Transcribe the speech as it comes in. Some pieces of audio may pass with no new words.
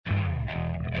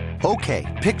Okay,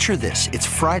 picture this. It's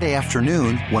Friday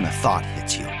afternoon when a thought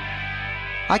hits you.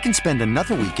 I can spend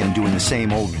another weekend doing the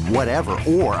same old whatever,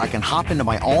 or I can hop into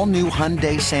my all-new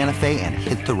Hyundai Santa Fe and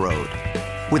hit the road.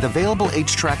 With available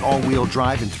H-Track all-wheel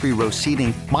drive and 3-row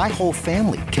seating, my whole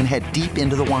family can head deep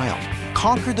into the wild.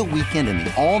 Conquer the weekend in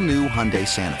the all-new Hyundai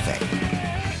Santa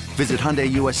Fe. Visit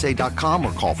HyundaiUSA.com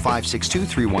or call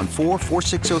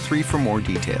 562-314-4603 for more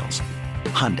details.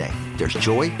 Hyundai, there's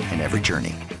joy in every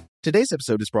journey. Today's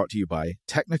episode is brought to you by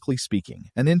Technically Speaking,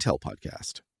 an Intel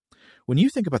podcast. When you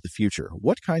think about the future,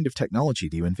 what kind of technology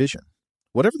do you envision?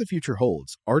 Whatever the future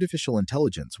holds, artificial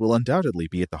intelligence will undoubtedly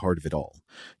be at the heart of it all.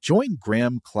 Join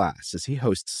Graham Class as he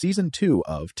hosts Season 2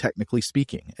 of Technically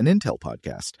Speaking, an Intel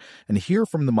podcast, and hear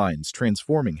from the minds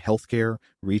transforming healthcare,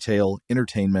 retail,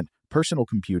 entertainment, personal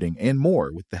computing, and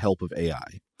more with the help of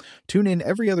AI. Tune in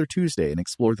every other Tuesday and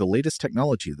explore the latest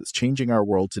technology that's changing our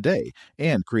world today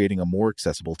and creating a more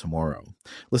accessible tomorrow.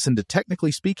 Listen to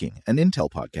Technically Speaking, an Intel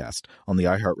podcast on the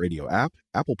iHeartRadio app,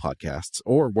 Apple Podcasts,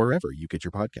 or wherever you get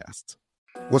your podcasts.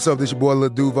 What's up, this your boy Lil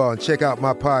Duval, and check out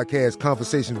my podcast,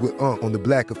 Conversations with Unc, on the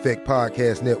Black Effect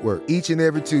Podcast Network. Each and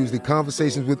every Tuesday,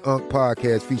 Conversations with Unc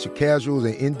podcast feature casual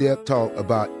and in-depth talk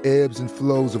about ebbs and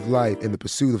flows of life and the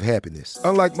pursuit of happiness.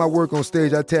 Unlike my work on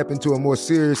stage, I tap into a more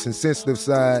serious and sensitive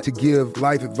side to give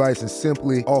life advice and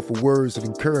simply offer words of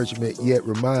encouragement, yet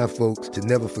remind folks to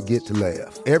never forget to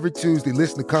laugh. Every Tuesday,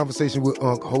 listen to Conversation with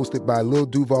Unc, hosted by Lil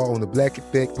Duval on the Black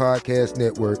Effect Podcast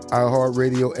Network,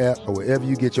 iHeartRadio app, or wherever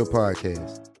you get your podcasts.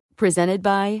 Presented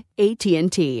by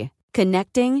AT&T.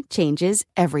 Connecting changes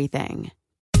everything.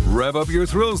 Rev up your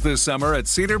thrills this summer at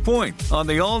Cedar Point on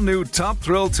the all-new Top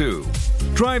Thrill 2.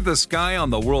 Drive the sky on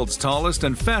the world's tallest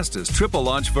and fastest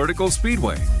triple-launch vertical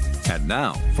speedway. And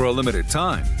now, for a limited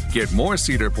time, get more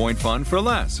Cedar Point fun for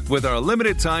less with our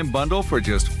limited-time bundle for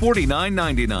just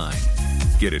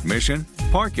 $49.99. Get admission,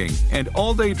 parking, and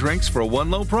all-day drinks for one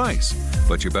low price.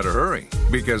 But you better hurry,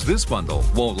 because this bundle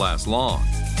won't last long.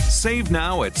 Save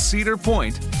now at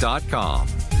cedarpoint.com.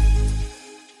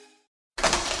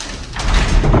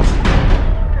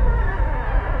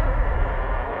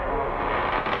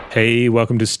 Hey,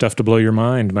 welcome to Stuff to Blow Your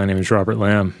Mind. My name is Robert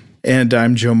Lamb. And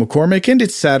I'm Joe McCormick, and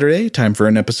it's Saturday, time for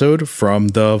an episode from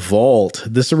The Vault.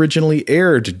 This originally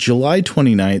aired July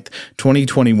 29th,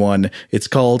 2021. It's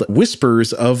called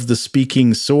Whispers of the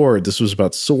Speaking Sword. This was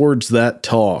about swords that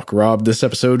talk. Rob, this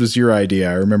episode was your idea.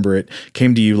 I remember it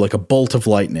came to you like a bolt of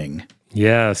lightning.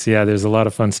 Yes, there's a lot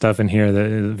of fun stuff in here,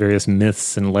 the various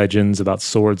myths and legends about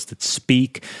swords that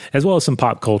speak, as well as some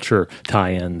pop culture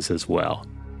tie-ins as well.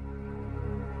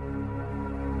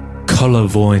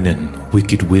 Kullerwoinen,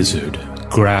 wicked wizard,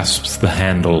 grasps the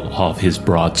handle of his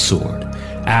broadsword,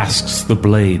 asks the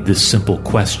blade this simple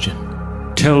question.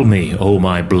 Tell me, O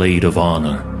my blade of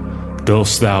honor,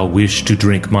 dost thou wish to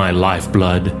drink my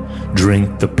lifeblood,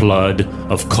 drink the blood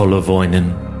of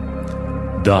Kullerwoinen?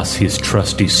 Thus his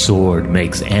trusty sword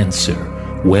makes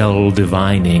answer, well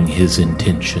divining his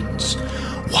intentions.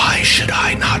 Why should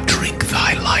I not drink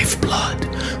thy lifeblood,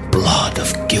 blood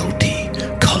of guilty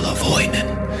Kullerwoinen?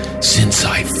 Since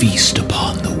I feast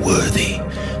upon the worthy,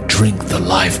 drink the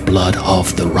lifeblood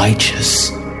of the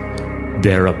righteous.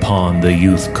 Thereupon the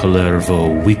youth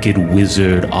Kullervo, wicked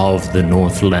wizard of the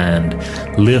Northland,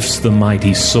 lifts the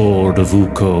mighty sword of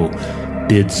Ukko,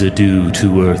 bids adieu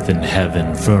to earth and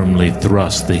heaven, firmly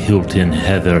thrusts the hilt in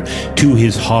heather. To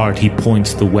his heart he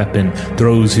points the weapon,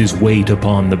 throws his weight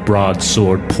upon the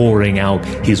broadsword, pouring out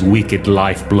his wicked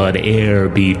lifeblood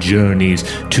ere he journeys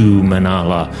to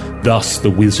Manala. Thus the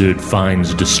wizard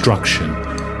finds destruction.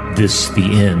 This the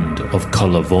end of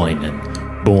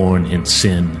Kullerwoinen, born in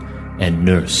sin and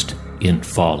nursed in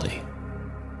folly.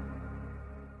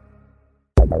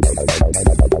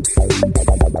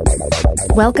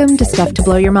 Welcome to Stuff to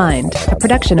Blow Your Mind, a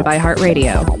production of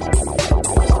iHeartRadio.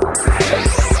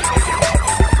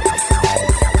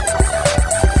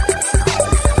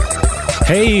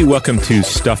 Hey, welcome to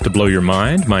Stuff to Blow Your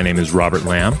Mind. My name is Robert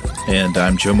Lamb. And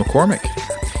I'm Joe McCormick.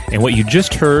 And what you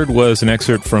just heard was an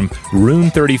excerpt from Rune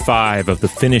 35 of the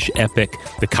Finnish epic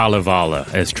The Kalevala,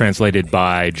 as translated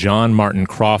by John Martin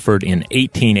Crawford in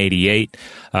 1888.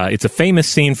 It's a famous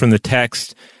scene from the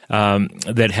text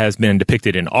that has been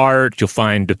depicted in art. You'll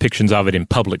find depictions of it in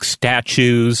public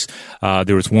statues.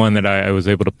 There was one that I was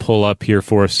able to pull up here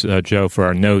for us, Joe, for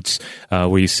our notes,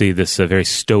 where you see this very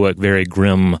stoic, very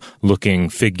grim-looking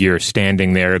figure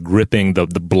standing there, gripping the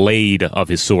blade of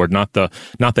his sword, not the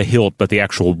hilt, but the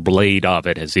actual blade of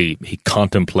it, as he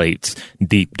contemplates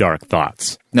deep, dark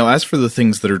thoughts. Now, as for the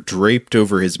things that are draped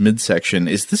over his midsection,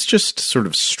 is this just sort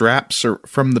of straps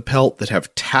from the pelt that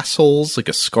have tassels like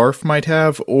a scarf might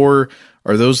have, or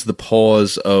are those the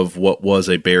paws of what was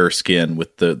a bear skin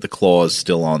with the claws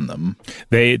still on them?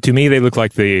 To me, they look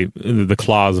like the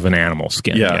claws of an animal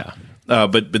skin. Yeah.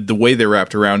 But the way they're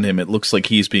wrapped around him, it looks like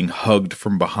he's being hugged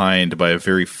from behind by a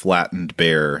very flattened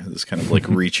bear that's kind of like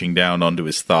reaching down onto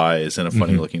his thighs in a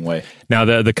funny-looking way. Now,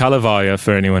 the Kalevala,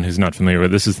 for anyone who's not familiar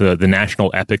with, this is the national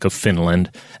epic of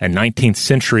Finland, a 19th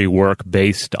century work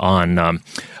based on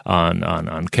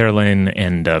Karelen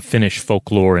and Finnish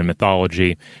folklore and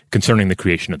mythology concerning the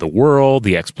creation of the world,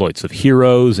 the exploits of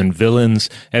heroes and villains,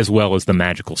 as well as the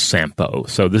magical Sampo.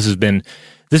 So this has been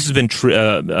given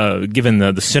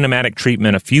the cinematic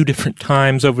treatment a few different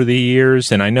times over the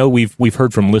years, and I know we've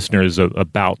heard from listeners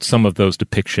about some of those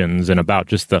depictions and about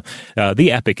just the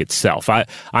epic itself.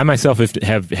 I myself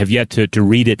have yet to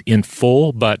read it in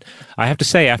full, but I have to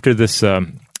say after this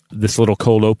little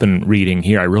cold open reading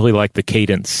here, I really like the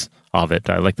cadence of it.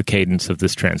 I like the cadence of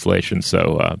this translation,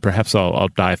 so perhaps I'll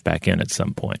dive back in at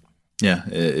some point. Yeah,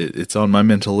 it's on my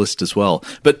mental list as well.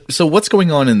 But so what's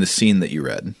going on in the scene that you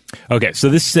read? Okay, so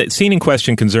this scene in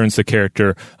question concerns the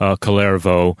character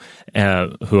Kalervo,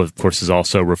 who of course is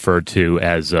also referred to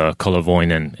as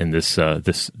Kalavoinen in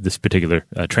this particular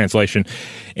translation.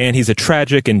 And he's a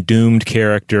tragic and doomed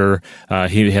character.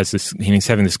 He's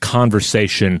having this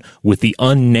conversation with the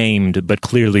unnamed but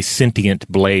clearly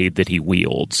sentient blade that he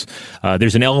wields.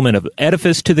 There's an element of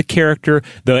edifice to the character,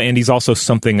 and he's also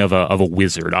something of a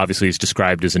wizard. Obviously, he's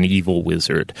described as an evil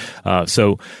wizard.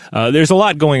 So there's a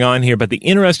lot going on here, but the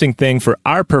interesting thing for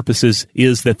our purposes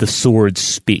is that the sword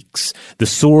speaks. The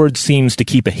sword seems to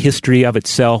keep a history of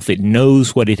itself. It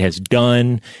knows what it has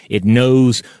done. It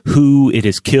knows who it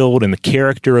has killed and the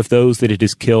character of those that it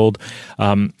has killed.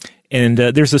 And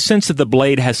there's a sense that the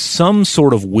blade has some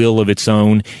sort of will of its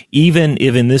own, even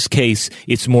if in this case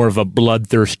it's more of a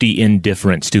bloodthirsty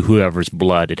indifference to whoever's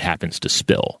blood it happens to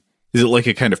spill. Is it like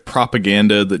a kind of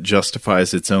propaganda that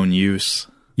justifies its own use?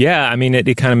 Yeah, I mean,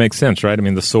 it kind of makes sense, right? I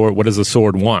mean, the sword, what does the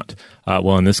sword want?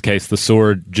 Well, in this case, the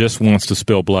sword just wants to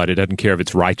spill blood. It doesn't care if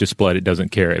it's righteous blood. It doesn't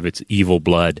care if it's evil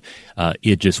blood.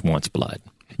 It just wants blood.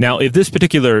 Now, if this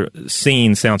particular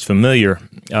scene sounds familiar,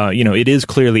 it is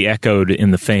clearly echoed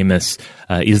in the famous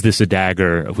Is This a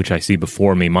Dagger, which I see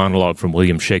before me, monologue from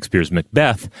William Shakespeare's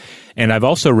Macbeth. And I've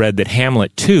also read that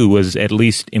Hamlet, too, was at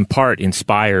least in part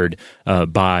inspired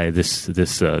by this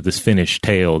Finnish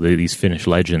tale, these Finnish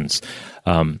legends.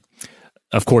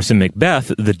 Of course, in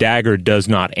Macbeth, the dagger does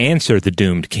not answer the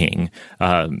doomed king.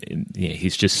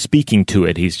 He's just speaking to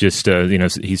it. He's just,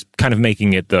 he's kind of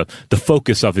making it the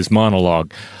focus of his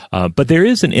monologue. But there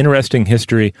is an interesting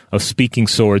history of speaking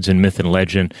swords in myth and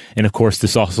legend. And of course,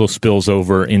 this also spills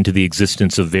over into the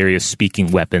existence of various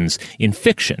speaking weapons in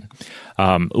fiction.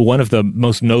 One of the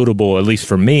most notable, at least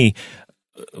for me,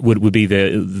 would be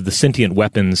the sentient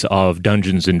weapons of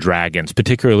Dungeons and Dragons,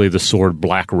 particularly the sword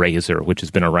Black Razor, which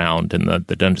has been around in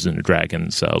the Dungeons and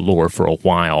Dragons lore for a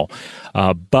while.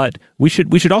 But we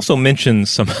should also mention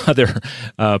some other,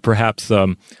 perhaps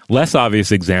less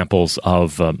obvious examples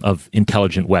of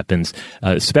intelligent weapons,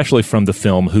 especially from the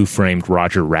film Who Framed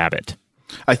Roger Rabbit.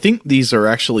 I think these are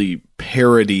actually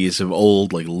parodies of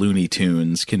old like Looney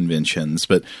Tunes conventions,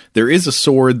 but there is a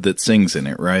sword that sings in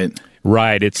it, right?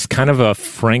 Right. It's kind of a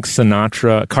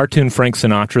cartoon Frank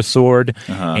Sinatra sword.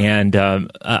 Uh-huh. And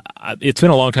it's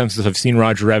been a long time since I've seen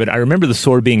Roger Rabbit. I remember the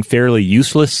sword being fairly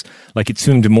useless. Like it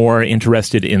seemed more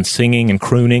interested in singing and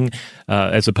crooning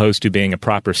as opposed to being a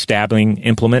proper stabbing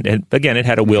implement. And again, it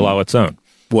had a will all its own.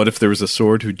 What if there was a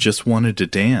sword who just wanted to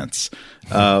dance?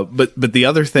 But the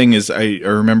other thing is, I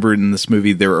remember in this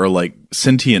movie there are like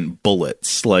sentient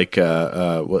bullets. Like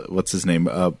what's his name?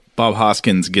 Bob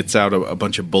Hoskins gets out a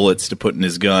bunch of bullets to put in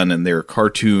his gun, and they're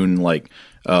cartoon like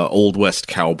Old West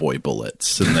cowboy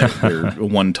bullets, and they're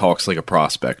one talks like a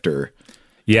prospector.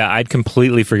 Yeah, I'd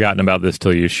completely forgotten about this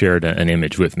till you shared an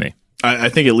image with me. I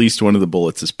think at least one of the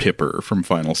bullets is Pipper from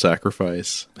Final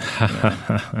Sacrifice.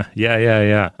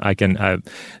 Yeah.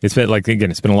 It's been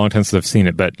it's been a long time since I've seen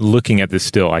it, but looking at this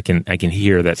still, I can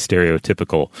hear that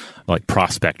stereotypical like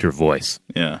prospector voice.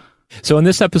 Yeah. So in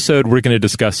this episode, we're going to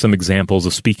discuss some examples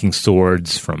of speaking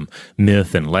swords from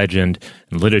myth and legend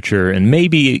and literature, and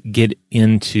maybe get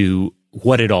into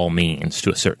what it all means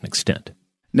to a certain extent.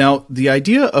 Now, the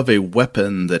idea of a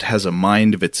weapon that has a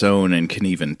mind of its own and can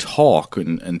even talk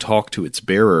and talk to its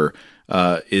bearer,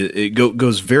 it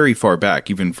goes very far back,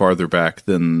 even farther back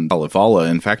than Kalevala.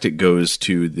 In fact, it goes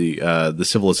to the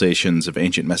civilizations of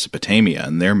ancient Mesopotamia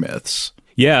and their myths.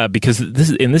 Yeah, because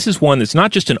this is one that's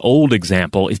not just an old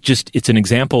example. It's an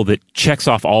example that checks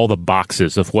off all the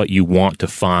boxes of what you want to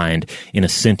find in a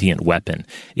sentient weapon.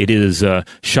 It is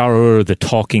Sha'ur, the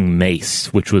talking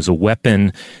mace, which was a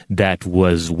weapon that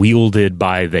was wielded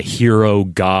by the hero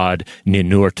god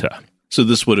Ninurta. So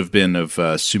this would have been of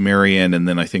Sumerian and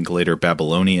then I think later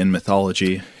Babylonian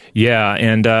mythology. Yeah,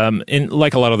 and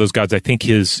like a lot of those gods, I think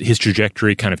his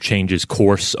trajectory kind of changes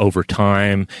course over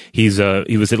time. He was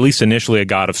at least initially a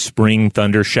god of spring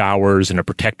thunder showers and a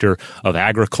protector of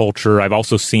agriculture. I've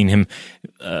also seen him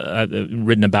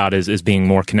written about as being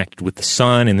more connected with the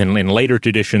sun, and then in later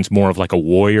traditions, more of like a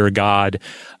warrior god.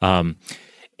 And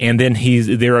then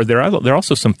there are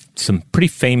also some pretty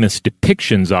famous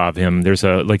depictions of him. There's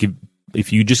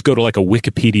if you just go to like a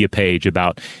Wikipedia page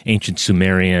about ancient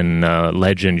Sumerian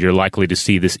legend, you're likely to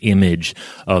see this image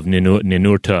of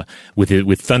Ninurta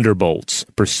with thunderbolts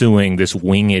pursuing this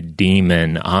winged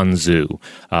demon Anzu,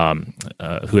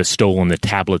 who has stolen the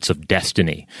tablets of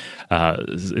destiny.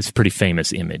 It's a pretty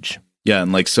famous image. Yeah,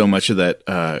 and like so much of that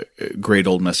great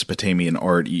old Mesopotamian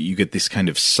art, you get this kind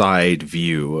of side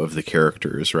view of the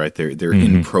characters, right? They're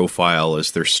in profile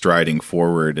as they're striding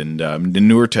forward, and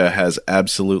Ninurta has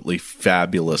absolutely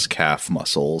fabulous calf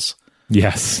muscles.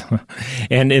 Yes,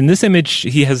 and in this image,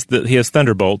 he has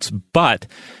thunderbolts, but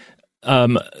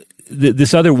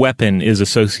this other weapon is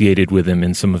associated with him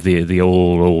in some of the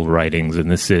old writings,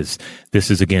 and this is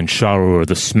again Sha'ur,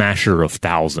 the Smasher of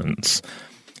Thousands.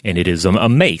 And it is a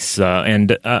mace.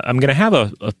 And I'm going to have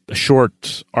a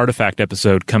short artifact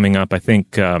episode coming up, I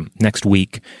think, next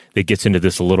week that gets into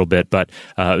this a little bit. But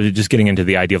just getting into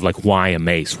the idea of like, why a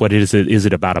mace? What is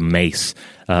it about a mace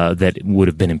that would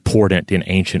have been important in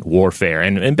ancient warfare?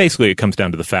 And basically it comes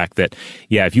down to the fact that,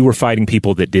 yeah, if you were fighting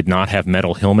people that did not have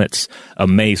metal helmets, a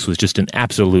mace was just an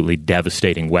absolutely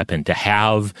devastating weapon to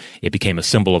have. It became a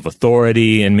symbol of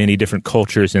authority in many different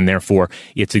cultures, and therefore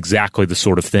it's exactly the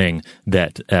sort of thing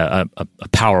that a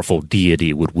powerful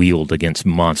deity would wield against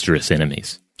monstrous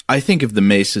enemies. I think of the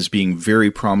mace as being very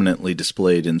prominently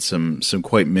displayed in some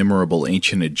quite memorable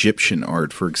ancient Egyptian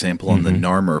art, for example, on the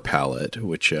Narmer palette,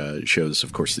 which shows,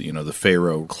 of course, the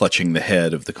pharaoh clutching the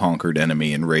head of the conquered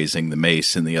enemy and raising the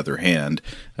mace in the other hand.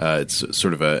 It's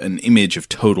sort of an image of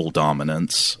total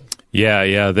dominance. Yeah.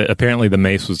 Apparently the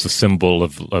mace was a symbol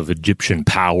of Egyptian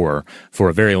power for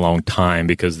a very long time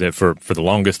because for the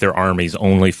longest their armies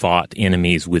only fought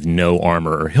enemies with no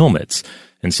armor or helmets.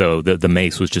 And so the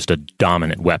mace was just a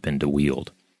dominant weapon to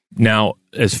wield. Now,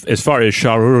 as far as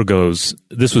Sha'ur goes,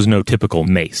 this was no typical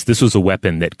mace. This was a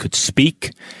weapon that could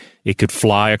speak, it could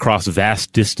fly across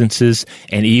vast distances,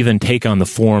 and even take on the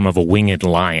form of a winged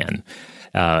lion.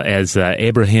 As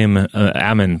Ibrahim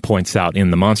Amin points out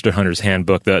in the Monster Hunter's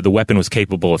Handbook, the weapon was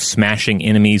capable of smashing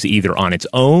enemies either on its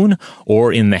own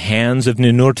or in the hands of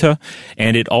Ninurta,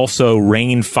 and it also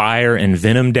rained fire and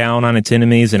venom down on its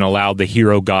enemies and allowed the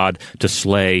hero god to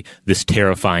slay this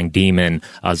terrifying demon,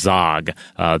 Azag,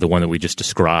 the one that we just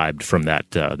described from that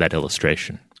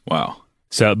illustration. Wow.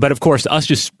 So, but of course, us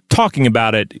just talking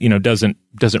about it, doesn't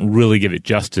really give it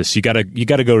justice. You gotta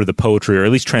go to the poetry, or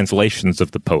at least translations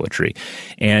of the poetry.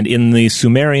 And in the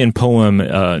Sumerian poem,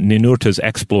 Ninurta's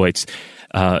Exploits,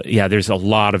 there's a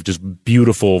lot of just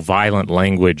beautiful, violent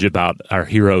language about our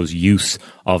hero's use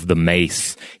of the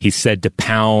mace. He's said to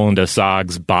pound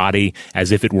Azag's body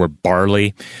as if it were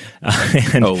barley.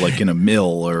 Like in a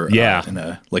mill or in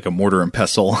a mortar and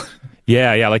pestle.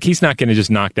 Yeah, like he's not going to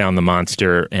just knock down the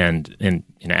monster and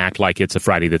act like it's a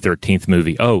Friday the 13th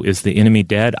movie. Oh, is the enemy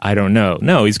dead? I don't know.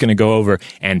 No, he's going to go over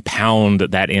and pound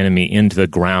that enemy into the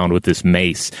ground with this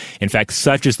mace. In fact,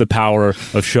 such is the power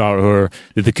of Sha'ur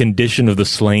that the condition of the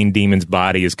slain demon's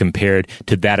body is compared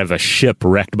to that of a ship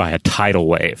wrecked by a tidal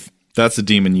wave. That's a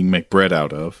demon you can make bread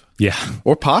out of. Yeah.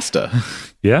 Or pasta.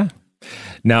 Yeah.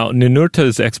 Now,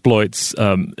 Ninurta's Exploits,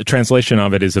 a translation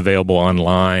of it is available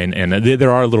online, and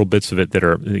there are little bits of it that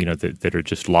are, that are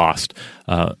just lost.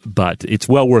 But it's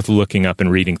well worth looking up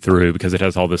and reading through because it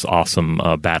has all this awesome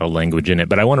battle language in it.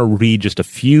 But I want to read just a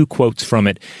few quotes from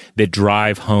it that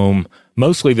drive home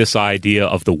mostly this idea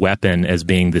of the weapon as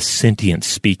being the sentient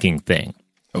speaking thing.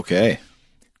 Okay.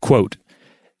 Quote,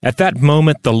 "At that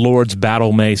moment, the Lord's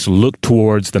battle mace looked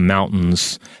towards the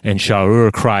mountains, and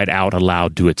Sha'ur cried out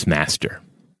aloud to its master."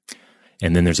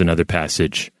 And then there's another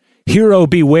passage. "Hero,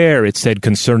 beware," it said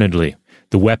concernedly.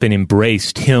 The weapon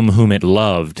embraced him whom it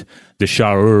loved. The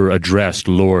Sha'ur addressed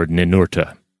Lord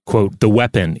Ninurta. Quote, "The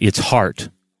weapon, its heart,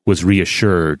 was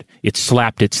reassured. It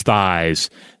slapped its thighs.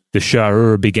 The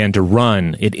Sha'ur began to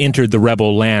run. It entered the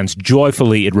rebel lands.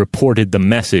 Joyfully it reported the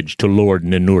message to Lord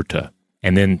Ninurta."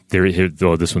 And then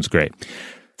this one's great.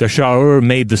 The Sha'ur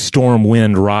made the storm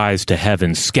wind rise to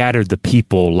heaven, scattered the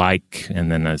people like,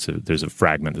 and then there's a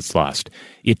fragment that's lost.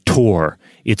 It tore.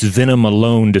 Its venom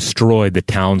alone destroyed the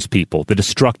townspeople. The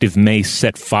destructive mace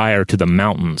set fire to the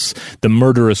mountains. The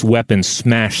murderous weapon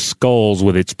smashed skulls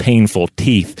with its painful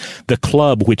teeth. The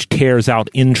club which tears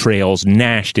out entrails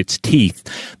gnashed its teeth.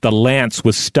 The lance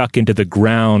was stuck into the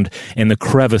ground, and the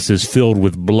crevices filled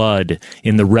with blood.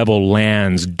 In the rebel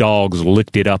lands, dogs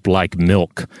licked it up like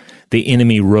milk. The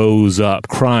enemy rose up,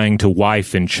 crying to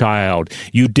wife and child.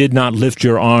 You did not lift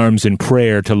your arms in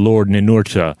prayer to Lord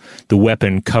Ninurta. The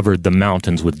weapon covered the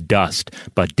mountains with dust,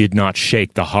 but did not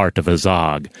shake the heart of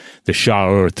Azog. The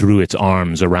Sha'ur threw its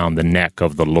arms around the neck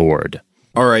of the Lord.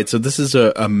 All right, so this is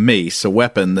a mace, a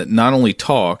weapon that not only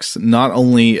talks, not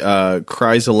only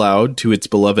cries aloud to its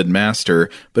beloved master,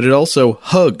 but it also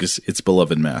hugs its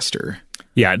beloved master.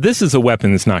 Yeah, this is a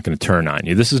weapon that's not going to turn on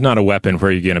you. This is not a weapon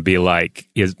where you're going to be like,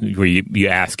 where you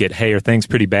ask it, hey, are things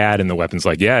pretty bad? And the weapon's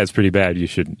like, yeah, it's pretty bad. You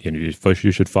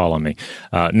should follow me.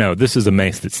 No, this is a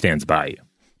mace that stands by you.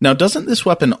 Now, doesn't this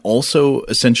weapon also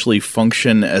essentially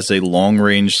function as a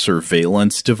long-range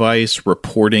surveillance device,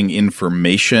 reporting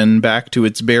information back to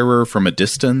its bearer from a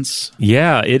distance?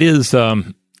 Yeah, it is.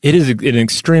 It is an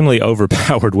extremely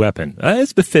overpowered weapon.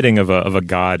 It's befitting of a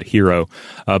god hero.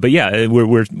 But yeah,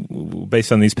 we're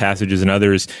based on these passages and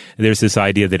others, there's this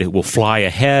idea that it will fly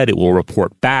ahead, it will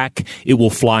report back, it will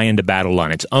fly into battle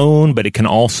on its own, but it can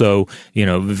also,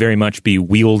 very much be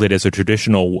wielded as a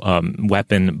traditional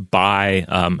weapon by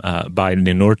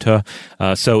Ninurta.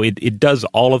 So it does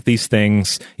all of these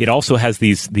things. It also has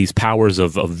these powers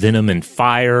of venom and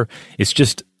fire. It's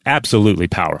just absolutely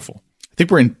powerful. I think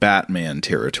we're in Batman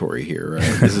territory here,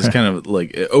 right? This is kind of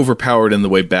like overpowered in the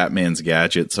way Batman's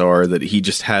gadgets are, that he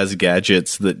just has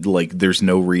gadgets that like there's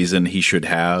no reason he should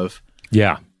have.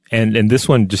 Yeah. And this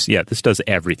one just, this does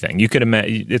everything. You could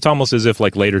imagine, it's almost as if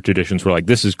like later traditions were like,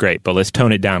 this is great, but let's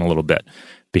tone it down a little bit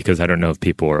because I don't know if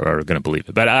people are going to believe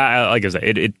it. But like I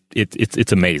said,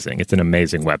 it's amazing. It's an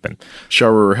amazing weapon.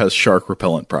 Sha'ur has shark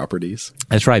repellent properties.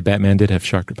 That's right. Batman did have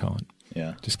shark repellent.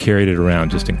 Yeah. Just carried it around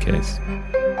just in case.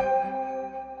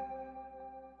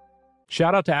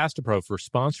 Shout out to Astepro for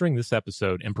sponsoring this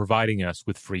episode and providing us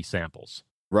with free samples.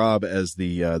 Rob, as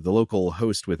the local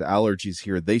host with allergies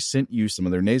here, they sent you some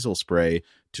of their nasal spray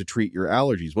to treat your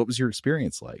allergies. What was your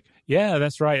experience like? Yeah,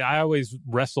 that's right. I always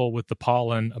wrestle with the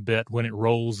pollen a bit when it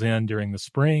rolls in during the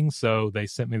spring, so they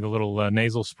sent me the little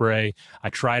nasal spray. I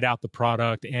tried out the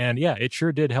product, and yeah, it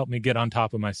sure did help me get on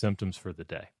top of my symptoms for the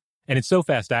day. And it's so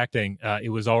fast-acting, it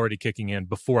was already kicking in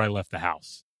before I left the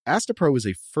house. Astepro is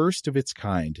a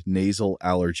first-of-its-kind nasal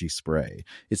allergy spray.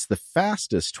 It's the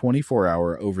fastest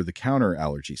 24-hour over-the-counter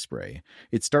allergy spray.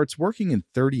 It starts working in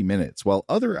 30 minutes, while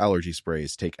other allergy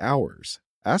sprays take hours.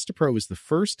 Astepro is the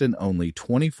first and only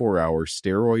 24-hour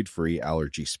steroid-free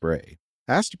allergy spray.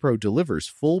 Astepro delivers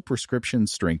full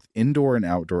prescription-strength indoor and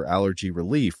outdoor allergy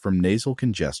relief from nasal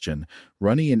congestion,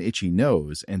 runny and itchy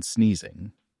nose, and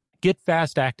sneezing. Get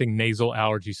fast-acting nasal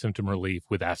allergy symptom relief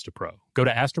with Astepro. Go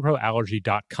to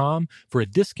asteproallergy.com for a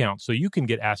discount so you can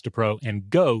get Astepro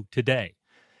and go today.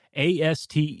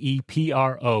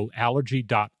 ASTEPRO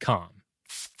allergy.com.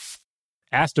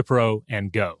 Astepro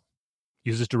and go.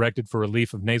 Use as directed for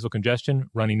relief of nasal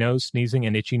congestion, runny nose, sneezing,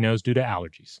 and itchy nose due to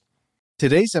allergies.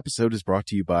 Today's episode is brought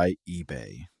to you by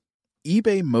eBay.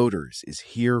 eBay Motors is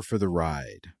here for the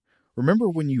ride. Remember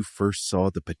when you first saw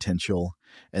the potential?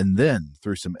 And then,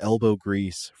 through some elbow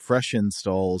grease, fresh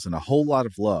installs, and a whole lot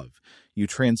of love, you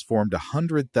transformed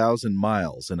 100,000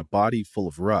 miles and a body full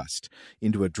of rust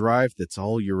into a drive that's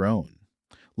all your own.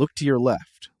 Look to your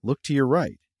left. Look to your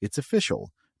right. It's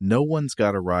official. No one's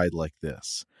got a ride like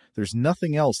this. There's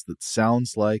nothing else that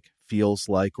sounds like, feels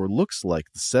like, or looks like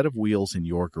the set of wheels in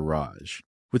your garage.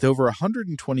 With over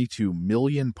 122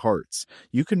 million parts,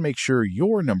 you can make sure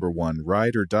your number one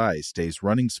ride or die stays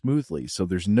running smoothly so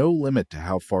there's no limit to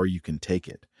how far you can take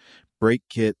it. Brake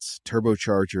kits,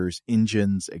 turbochargers,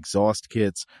 engines, exhaust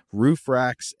kits, roof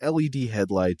racks, LED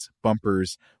headlights,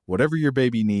 bumpers, whatever your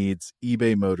baby needs,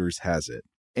 eBay Motors has it.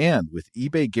 And with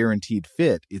eBay Guaranteed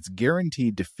Fit, it's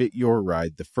guaranteed to fit your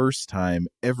ride the first time,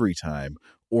 every time,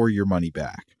 or your money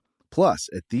back. Plus,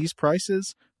 at these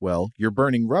prices, well, you're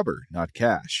burning rubber, not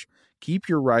cash. Keep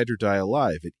your ride or die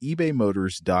alive at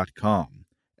ebaymotors.com.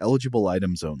 Eligible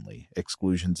items only.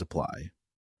 Exclusions apply.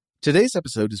 Today's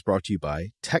episode is brought to you by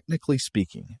Technically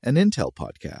Speaking, an Intel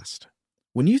podcast.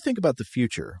 When you think about the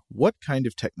future, what kind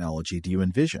of technology do you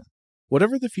envision?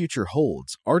 Whatever the future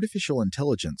holds, artificial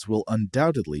intelligence will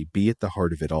undoubtedly be at the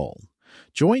heart of it all.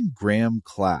 Join Graham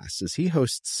Class as he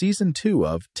hosts Season 2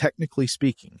 of Technically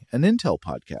Speaking, an Intel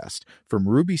podcast from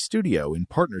Ruby Studio in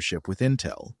partnership with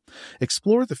Intel.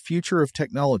 Explore the future of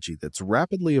technology that's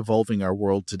rapidly evolving our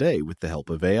world today with the help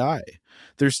of AI.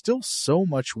 There's still so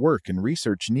much work and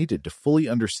research needed to fully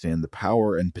understand the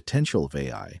power and potential of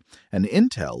AI, and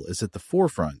Intel is at the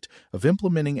forefront of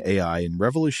implementing AI in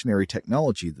revolutionary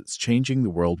technology that's changing the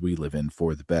world we live in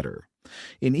for the better.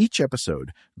 In each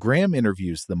episode, Graham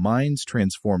interviews the minds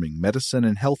transforming medicine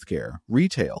and healthcare,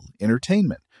 retail,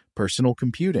 entertainment, personal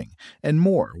computing, and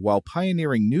more while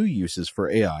pioneering new uses for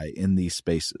AI in these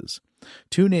spaces.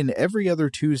 Tune in every other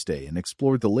Tuesday and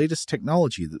explore the latest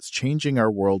technology that's changing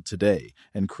our world today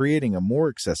and creating a more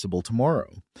accessible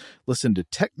tomorrow. Listen to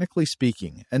Technically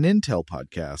Speaking, an Intel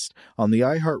podcast on the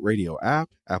iHeartRadio app,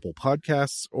 Apple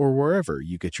Podcasts, or wherever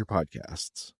you get your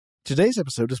podcasts. Today's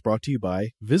episode is brought to you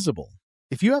by Visible.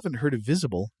 If you haven't heard of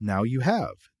Visible, now you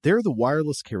have. They're the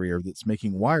wireless carrier that's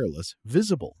making wireless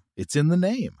visible. It's in the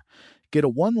name. Get a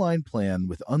one-line plan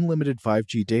with unlimited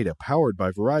 5G data powered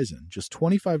by Verizon, just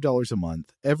 $25 a month,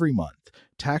 every month,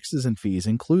 taxes and fees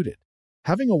included.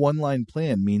 Having a one-line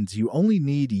plan means you only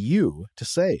need you to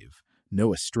save.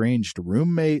 No estranged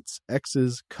roommates,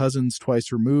 exes, cousins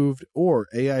twice removed, or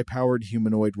AI-powered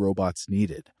humanoid robots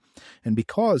needed. And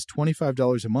because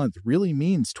 $25 a month really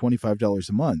means $25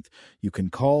 a month, you can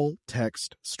call,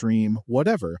 text, stream,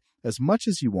 whatever, as much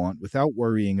as you want without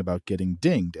worrying about getting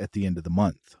dinged at the end of the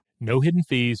month. No hidden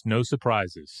fees, no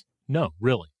surprises. No,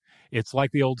 really. It's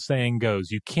like the old saying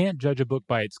goes, you can't judge a book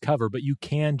by its cover, but you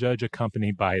can judge a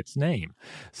company by its name.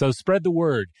 So spread the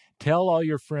word. Tell all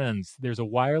your friends there's a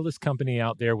wireless company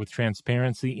out there with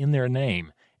transparency in their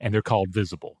name, and they're called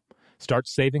Visible. Start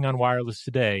saving on wireless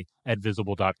today at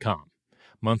Visible.com.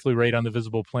 Monthly rate on the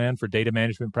Visible plan for data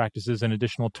management practices and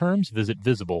additional terms, visit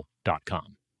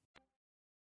Visible.com.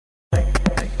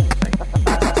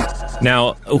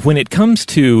 Now, when it comes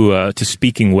to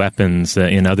speaking weapons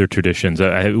in other traditions,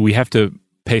 we have to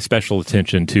pay special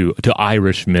attention to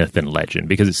Irish myth and legend,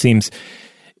 because it seems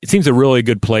a really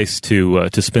good place to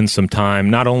spend some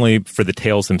time, not only for the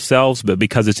tales themselves, but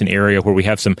because it's an area where we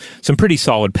have some pretty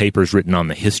solid papers written on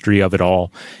the history of it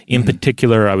all. In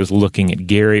particular, I was looking at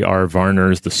Gary R.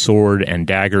 Varner's The Sword and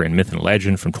Dagger in Myth and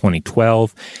Legend from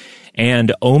 2012,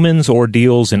 and Omens,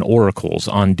 Ordeals, and Oracles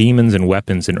on Demons and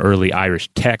Weapons in Early Irish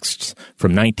Texts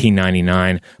from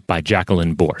 1999 by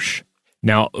Jacqueline Borsch.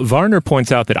 Now, Varner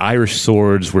points out that Irish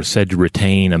swords were said to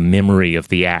retain a memory of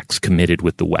the acts committed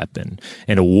with the weapon,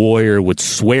 and a warrior would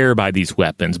swear by these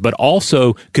weapons, but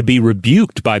also could be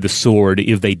rebuked by the sword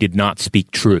if they did not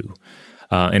speak true.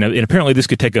 And apparently this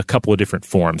could take a couple of different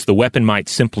forms. The weapon might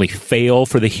simply fail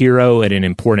for the hero at an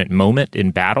important moment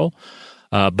in battle,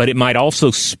 but it might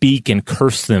also speak and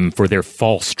curse them for their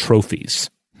false trophies.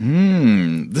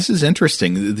 This is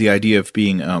interesting, the idea of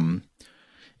being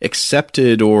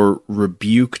accepted or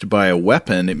rebuked by a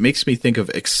weapon. It makes me think of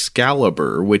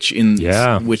Excalibur, which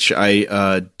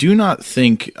I do not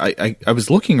think I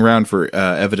was looking around for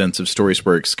evidence of stories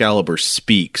where Excalibur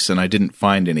speaks, and I didn't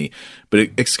find any. But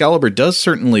Excalibur does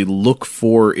certainly look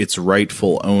for its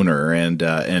rightful owner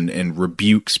and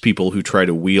rebukes people who try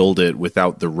to wield it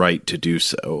without the right to do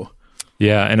so.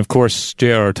 Yeah, and of course,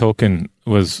 J.R.R. Tolkien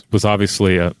was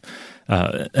obviously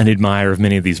an admirer of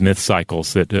many of these myth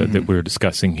cycles that we're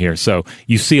discussing here. So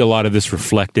you see a lot of this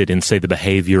reflected in, say, the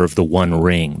behavior of the One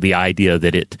Ring, the idea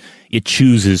that it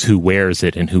chooses who wears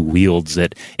it and who wields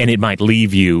it, and it might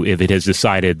leave you if it has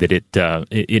decided that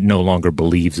it no longer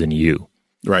believes in you.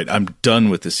 Right, I'm done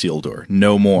with the Isildur.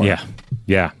 No more.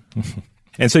 Yeah.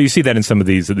 And so you see that in some of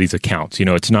these accounts. You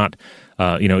know, it's not.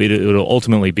 It'll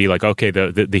ultimately be like, okay,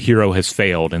 the hero has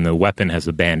failed and the weapon has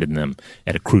abandoned them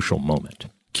at a crucial moment.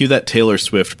 Cue that Taylor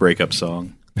Swift breakup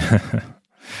song.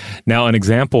 Now, an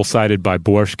example cited by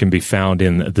Borsch can be found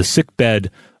in The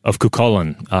Sickbed of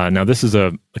Cuchulainn. Now, this is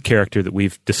a character that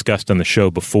we've discussed on the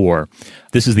show before.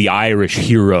 This is the Irish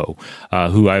hero,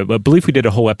 who I believe we did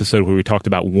a whole episode where we talked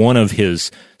about one of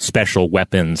his special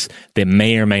weapons that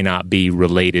may or may not be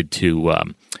related to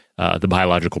the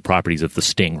biological properties of the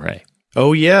stingray.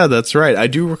 Oh, yeah, that's right. I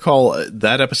do recall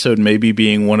that episode maybe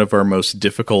being one of our most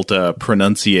difficult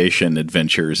pronunciation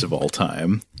adventures of all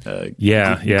time.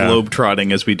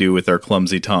 Globe-trotting as we do with our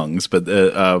clumsy tongues. But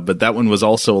that one was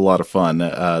also a lot of fun.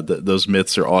 Those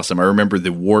myths are awesome. I remember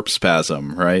the warp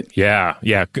spasm, right? Yeah.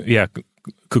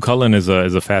 Cuchulainn is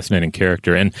a fascinating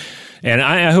character, and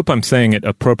I hope I'm saying it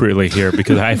appropriately here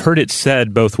because I've heard it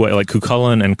said both ways, like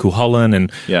Cuchulainn and Cuchulainn,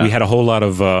 and we had a whole lot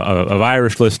of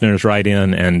Irish listeners write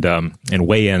in and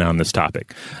weigh in on this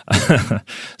topic.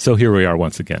 So here we are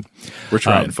once again. We're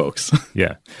trying, folks.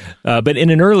 Yeah, but in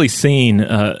an early scene,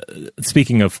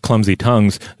 speaking of clumsy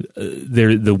tongues,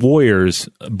 the warriors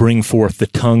bring forth the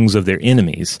tongues of their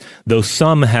enemies, though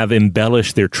some have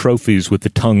embellished their trophies with the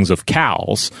tongues of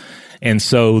cows. And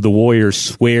so the warriors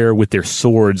swear with their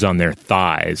swords on their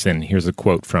thighs. And here's a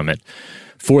quote from it.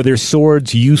 For their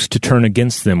swords used to turn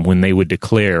against them when they would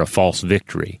declare a false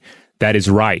victory. That is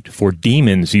right, for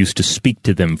demons used to speak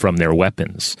to them from their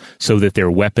weapons, so that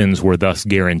their weapons were thus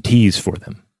guarantees for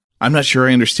them. I'm not sure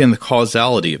I understand the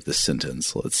causality of this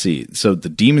sentence. Let's see. So the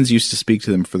demons used to speak to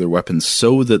them for their weapons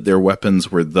so that their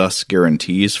weapons were thus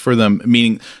guarantees for them,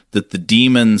 meaning that the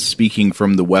demons speaking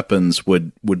from the weapons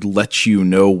would let you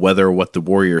know whether what the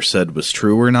warrior said was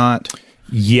true or not?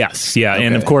 Yes, yeah. Okay.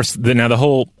 And of course, the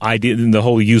whole idea, the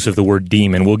whole use of the word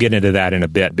demon, we'll get into that in a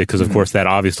bit because, of course, that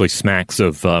obviously smacks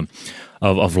of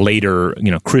later,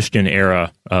 Christian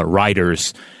era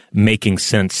writers making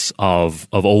sense of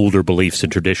older beliefs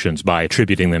and traditions by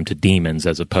attributing them to demons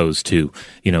as opposed to,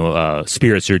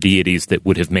 spirits or deities that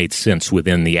would have made sense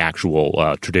within the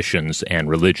actual traditions and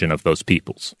religion of those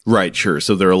peoples. Right, sure.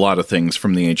 So there are a lot of things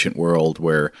from the ancient world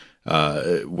where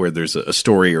there's a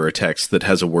story or a text that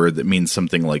has a word that means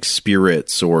something like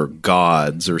spirits or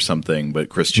gods or something, but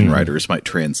Christian writers might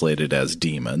translate it as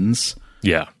demons.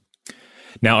 Yeah.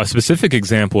 Now, a specific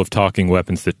example of talking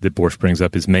weapons that Borsch brings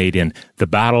up is made in the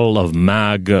Battle of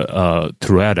Mag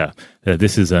Truada.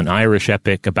 This is an Irish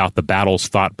epic about the battles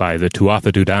fought by the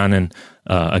Tuatha Dé Danann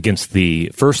against the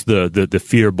Fir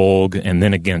Bolg and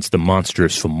then against the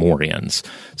monstrous Fomorians.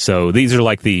 So these are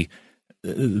like the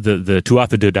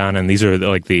Tuatha Dé Danann, these are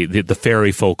like the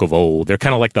fairy folk of old. They're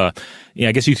kind of like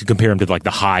I guess you could compare them to like the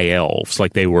high elves,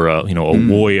 like they were a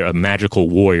warrior, a magical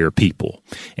warrior people.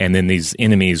 And then these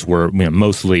enemies were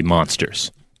mostly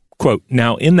monsters. Quote,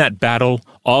 now in that battle,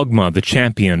 Ogma the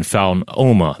champion found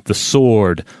Oma, the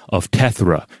sword of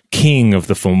Tethra, king of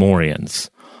the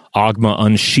Fomorians. Ogma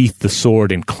unsheathed the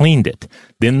sword and cleaned it.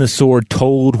 Then the sword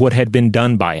told what had been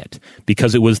done by it,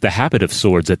 because it was the habit of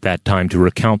swords at that time to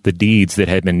recount the deeds that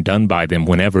had been done by them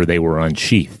whenever they were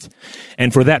unsheathed.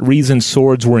 And for that reason,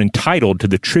 swords were entitled to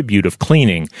the tribute of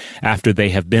cleaning after they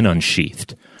have been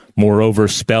unsheathed. Moreover,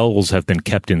 spells have been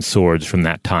kept in swords from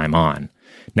that time on.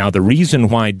 Now, the reason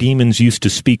why demons used to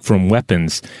speak from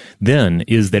weapons then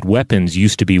is that weapons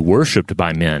used to be worshipped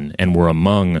by men and were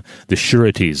among the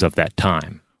sureties of that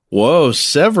time. Whoa,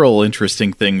 several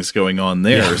interesting things going on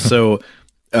there. Yeah. So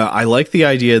I like the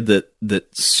idea that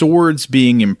swords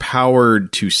being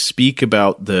empowered to speak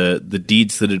about the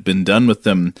deeds that had been done with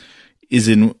them is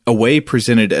in a way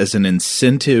presented as an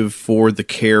incentive for the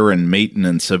care and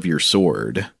maintenance of your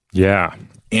sword. Yeah.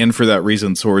 And for that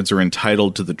reason, swords are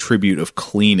entitled to the tribute of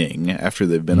cleaning after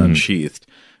they've been unsheathed.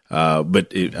 But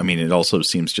it also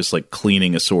seems just like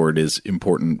cleaning a sword is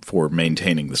important for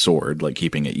maintaining the sword, like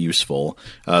keeping it useful.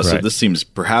 Right. So this seems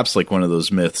perhaps like one of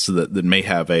those myths that may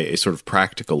have a sort of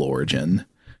practical origin.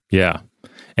 Yeah.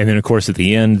 And then, of course, at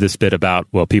the end, this bit about,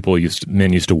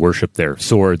 men used to worship their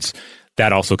swords.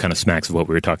 That also kind of smacks of what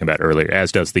we were talking about earlier,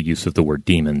 as does the use of the word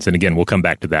demons. And again, we'll come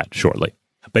back to that shortly.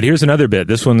 But here's another bit.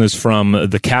 This one is from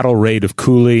the Cattle Raid of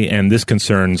Cooley, and this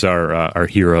concerns our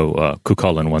hero,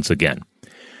 Cuchulainn, once again.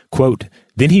 Quote,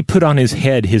 then he put on his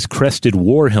head his crested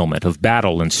war helmet of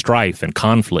battle and strife and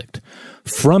conflict.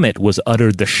 From it was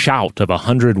uttered the shout of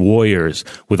 100 warriors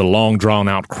with a long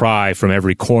drawn-out cry from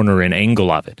every corner and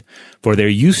angle of it. For there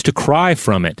used to cry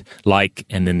from it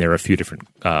and then there are a few different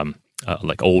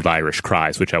like old Irish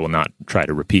cries, which I will not try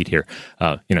to repeat here.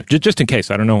 Just in case.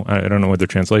 I don't know what the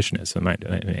translation is. It might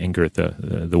anger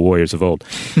the warriors of old.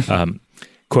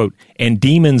 Quote, and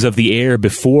demons of the air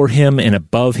before him and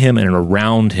above him and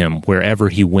around him wherever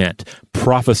he went,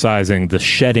 prophesizing the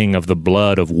shedding of the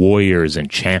blood of warriors and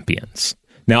champions.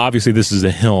 Now, obviously, this is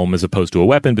a helm as opposed to a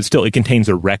weapon, but still, it contains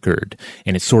a record,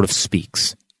 and it sort of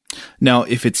speaks. Now,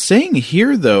 if it's saying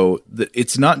here, though, that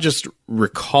it's not just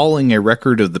recalling a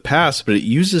record of the past, but it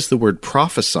uses the word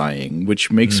prophesying,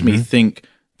 which makes me think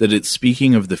that it's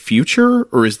speaking of the future,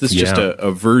 or is this just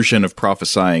a version of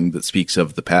prophesying that speaks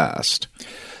of the past?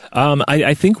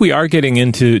 I think we are getting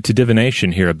into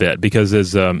divination here a bit, because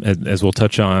as we'll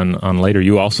touch on later,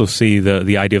 you also see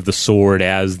the idea of the sword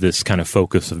as this kind of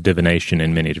focus of divination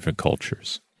in many different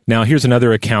cultures. Now, here's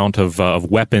another account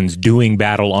of weapons doing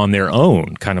battle on their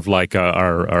own, kind of like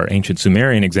our ancient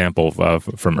Sumerian example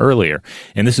from earlier.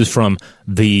 And this is from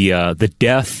the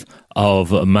death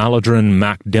of Maladrin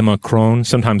Mac Democrone,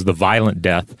 sometimes the violent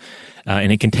death,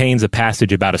 and it contains a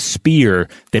passage about a spear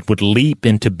that would leap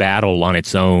into battle on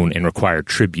its own and require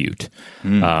tribute.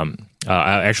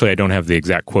 Actually, I don't have the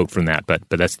exact quote from that, but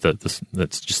that's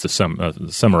just the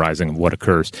summarizing of what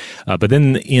occurs. But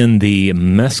then in the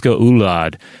Meska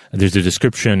Ulad, there's a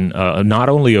description not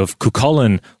only of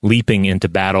Cuchulainn leaping into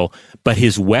battle, but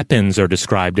his weapons are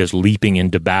described as leaping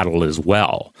into battle as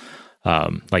well.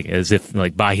 As if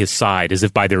by his side, as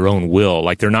if by their own will.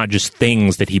 Like they're not just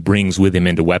things that he brings with him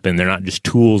into weapon. They're not just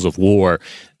tools of war.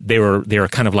 They are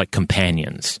kind of like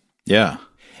companions. Yeah.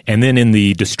 And then in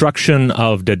the destruction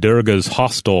of Dadurga's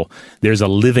hostel, there's a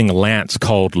living lance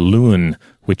called Luin,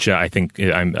 which I think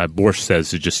Borsch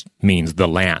says it just means the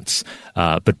lance.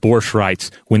 But Borsch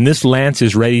writes, when this lance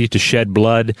is ready to shed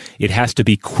blood, it has to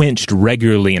be quenched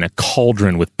regularly in a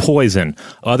cauldron with poison.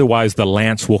 Otherwise, the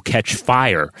lance will catch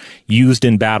fire. Used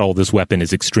in battle, this weapon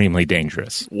is extremely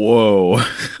dangerous. Whoa.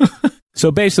 So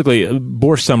basically,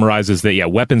 Borsch summarizes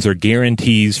that, weapons are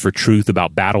guarantees for truth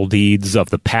about battle deeds of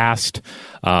the past.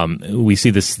 We see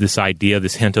this idea,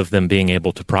 this hint of them being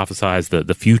able to prophesize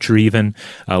the future even.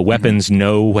 Weapons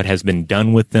know what has been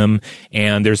done with them.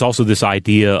 And there's also this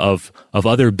idea of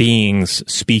other beings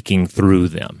speaking through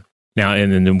them. Now,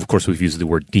 and then, of course, we've used the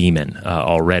word demon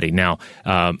already. Now,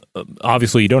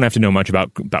 obviously, you don't have to know much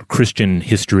about Christian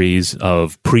histories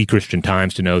of pre-Christian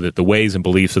times to know that the ways and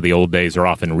beliefs of the old days are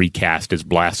often recast as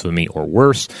blasphemy or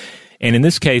worse. And in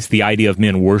this case, the idea of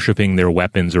men worshiping their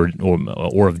weapons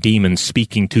or of demons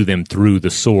speaking to them through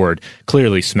the sword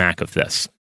clearly smack of this.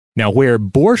 Now, where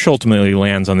Borsch ultimately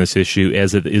lands on this issue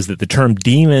is that the term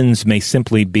demons may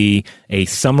simply be a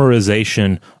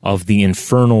summarization of the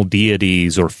infernal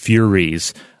deities or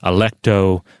furies,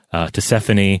 Alecto,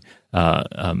 Tisiphone,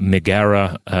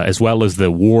 Megara, as well as the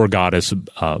war goddess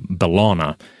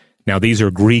Bellona. Now, these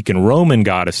are Greek and Roman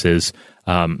goddesses,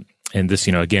 and this,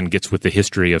 again, gets with the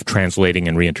history of translating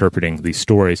and reinterpreting these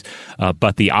stories.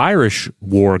 But the Irish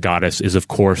war goddess is, of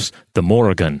course, the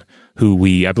Morrigan, who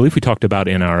I believe we talked about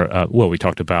in our, we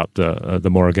talked about the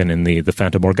Morrigan in the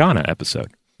Fata Morgana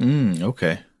episode.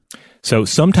 Okay. So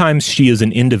sometimes she is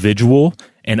an individual,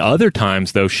 and other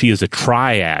times, though, she is a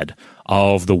triad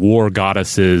of the war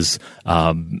goddesses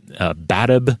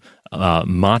Badab,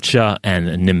 Macha, and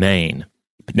Nemain.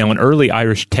 Now, in early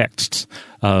Irish texts,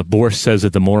 Borsch says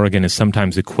that the Morrigan is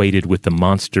sometimes equated with the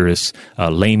monstrous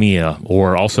Lamia,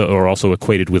 or also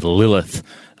equated with Lilith,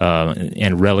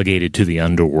 and relegated to the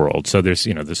underworld. So there's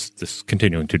this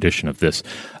continuing tradition of this.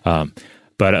 But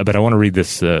I want to read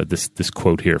this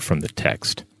quote here from the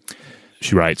text.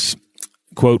 She writes,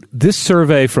 quote, "This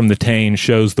survey from the Táin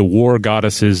shows the war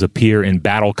goddesses appear in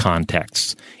battle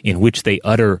contexts in which they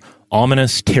utter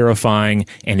ominous, terrifying,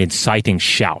 and inciting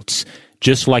shouts,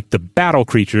 just like the battle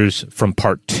creatures from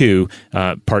part two,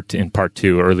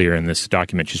 earlier in this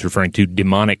document, she's referring to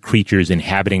demonic creatures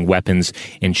inhabiting weapons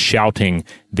and shouting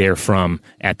therefrom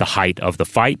at the height of the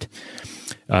fight."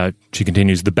 She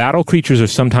continues, "The battle creatures are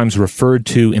sometimes referred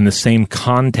to in the same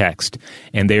context,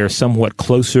 and they are somewhat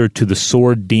closer to the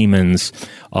sword demons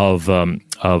of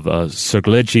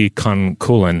Serglegi con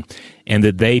Cuchulainn, and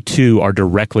that they too are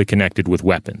directly connected with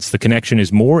weapons. The connection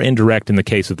is more indirect in the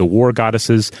case of the war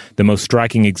goddesses. The most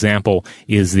striking example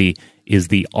is the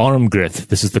Armgrith.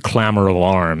 This is the clamor of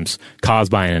arms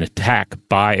caused by an attack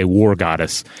by a war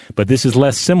goddess. But this is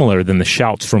less similar than the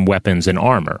shouts from weapons and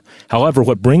armor. However,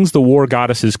 what brings the war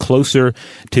goddesses closer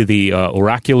to the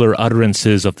oracular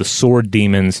utterances of the sword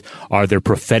demons are their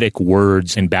prophetic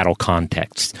words in battle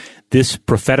contexts. This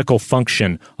prophetical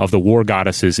function of the war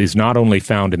goddesses is not only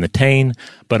found in the Táin,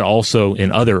 but also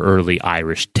in other early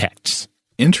Irish texts."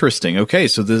 Interesting. Okay,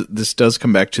 so this does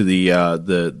come back to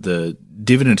the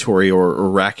divinatory or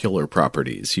oracular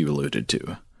properties you alluded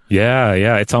to. Yeah.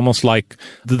 It's almost like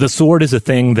the sword is a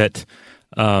thing that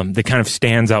kind of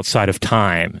stands outside of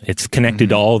time. It's connected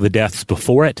to all the deaths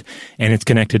before it, and it's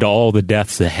connected to all the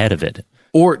deaths ahead of it.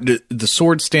 Or the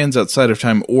sword stands outside of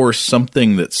time, or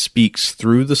something that speaks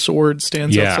through the sword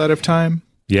stands outside of time.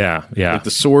 Yeah. Like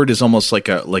the sword is almost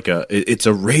it's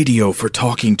a radio for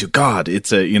talking to God.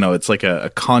 It's it's like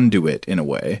a conduit in a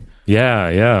way.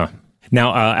 Yeah.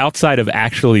 Now, outside of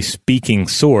actually speaking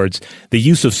swords, the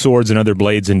use of swords and other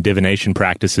blades in divination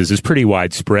practices is pretty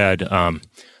widespread.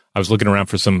 I was looking around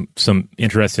for some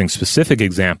interesting specific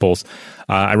examples.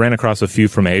 I ran across a few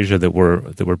from Asia that were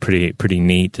pretty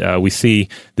neat. We see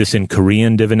this in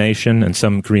Korean divination and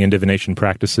some Korean divination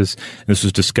practices. This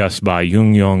was discussed by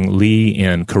Jung Yong Lee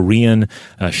in Korean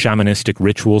Shamanistic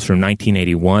Rituals from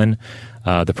 1981.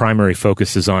 The primary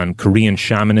focus is on Korean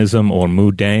shamanism or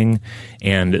mudang,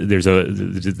 and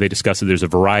they discuss that there's a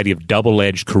variety of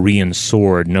double-edged Korean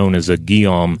sword known as a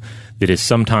gyeom that is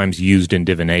sometimes used in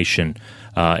divination,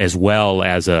 as well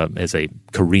as a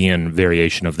Korean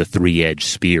variation of the three-edged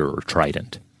spear or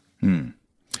trident.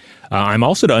 I'm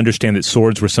also to understand that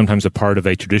swords were sometimes a part of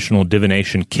a traditional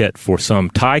divination kit for some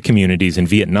Thai communities in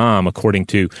Vietnam, according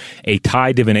to a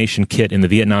Thai divination kit in the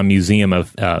Vietnam Museum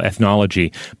of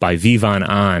Ethnology by Vivan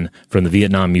An from the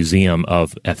Vietnam Museum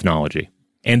of Ethnology.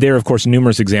 And there are, of course,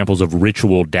 numerous examples of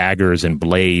ritual daggers and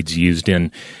blades used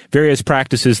in various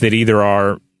practices that either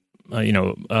are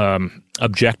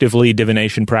objectively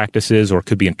divination practices or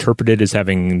could be interpreted as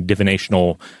having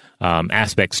divinational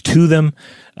aspects to them,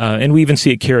 and we even see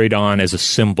it carried on as a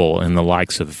symbol in the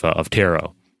likes of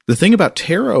tarot. The thing about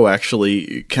tarot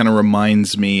actually kind of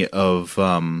reminds me of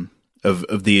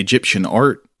the Egyptian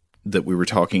art that we were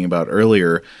talking about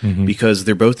earlier, because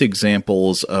they're both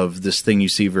examples of this thing you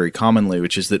see very commonly,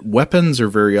 which is that weapons are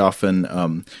very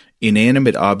often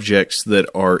inanimate objects that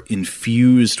are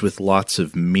infused with lots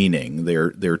of meaning.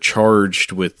 They're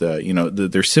charged with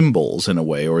they're symbols in a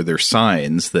way, or they're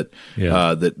signs that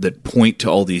that point to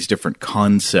all these different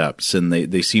concepts, and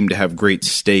they seem to have great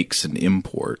stakes and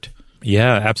import.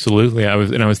 Yeah, absolutely. I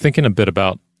was thinking a bit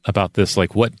about this,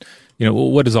 like what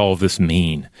does all of this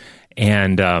mean?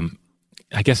 And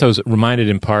I guess I was reminded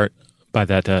in part by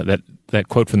that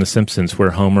quote from The Simpsons where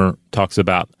Homer talks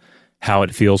about how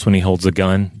it feels when he holds a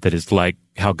gun, that is like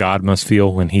how God must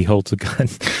feel when he holds a gun,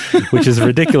 which is a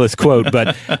ridiculous quote,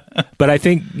 but I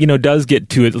think, does get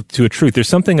to a truth. There's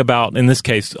something about, in this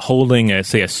case, holding a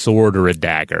sword or a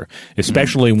dagger,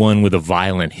 especially one with a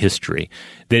violent history,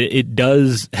 that it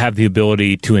does have the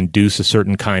ability to induce a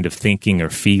certain kind of thinking or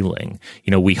feeling.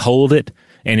 We hold it,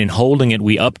 and in holding it,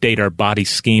 we update our body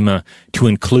schema to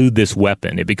include this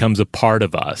weapon. It becomes a part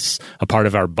of us, a part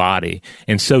of our body.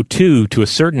 And so, too, to a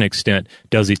certain extent,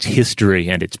 does its history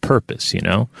and its purpose,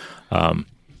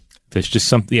 There's just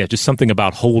something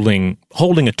about holding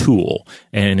a tool.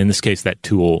 And in this case, that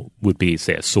tool would be,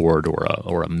 say, a sword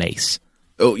or a mace.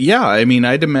 Oh, yeah. I mean,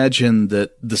 I'd imagine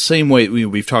that the same way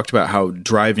we've talked about how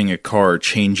driving a car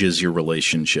changes your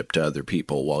relationship to other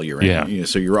people while you're in it.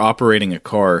 So you're operating a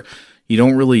car. You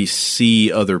don't really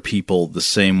see other people the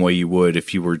same way you would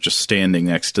if you were just standing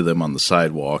next to them on the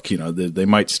sidewalk. They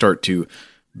might start to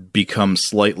become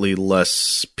slightly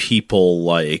less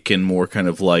people-like and more kind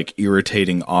of like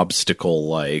irritating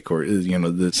obstacle-like, or,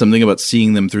 something about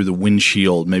seeing them through the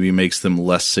windshield maybe makes them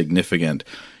less significant.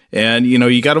 And,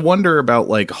 you got to wonder about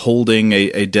like holding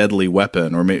a deadly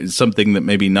weapon, or maybe something that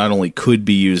maybe not only could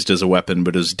be used as a weapon,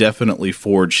 but is definitely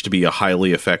forged to be a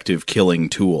highly effective killing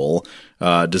tool.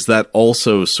 Does that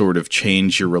also sort of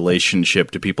change your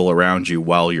relationship to people around you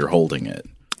while you're holding it?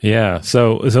 Yeah.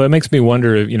 So it makes me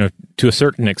wonder, to a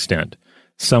certain extent,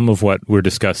 some of what we're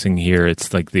discussing here,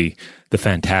 it's like the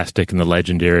fantastic and the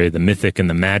legendary, the mythic and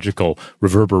the magical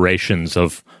reverberations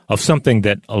of something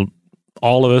that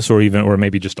all of us, or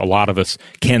maybe just a lot of us,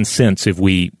 can sense if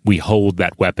we hold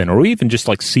that weapon, or even just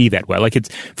like see that weapon. Like, it's,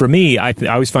 for me, I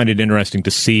always find it interesting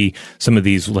to see some of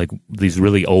these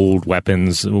really old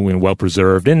weapons, well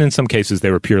preserved, and in some cases they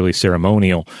were purely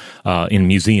ceremonial in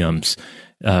museums.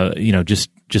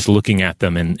 Just looking at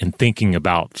them and thinking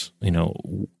about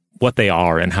what they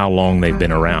are and how long they've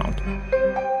been around.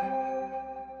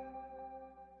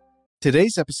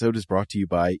 Today's episode is brought to you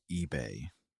by eBay.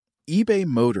 eBay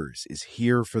Motors is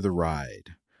here for the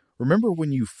ride. Remember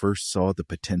when you first saw the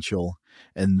potential?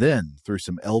 And then, through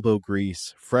some elbow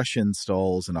grease, fresh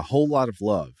installs, and a whole lot of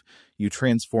love, you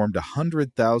transformed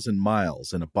 100,000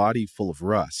 miles and a body full of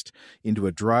rust into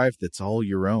a drive that's all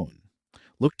your own.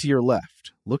 Look to your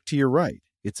left. Look to your right.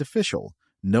 It's official.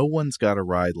 No one's got a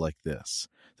ride like this.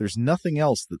 There's nothing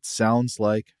else that sounds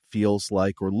like, feels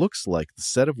like, or looks like the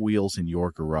set of wheels in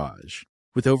your garage.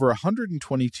 With over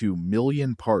 122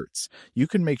 million parts, you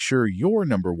can make sure your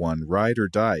number one ride or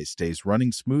die stays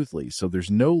running smoothly, so there's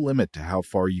no limit to how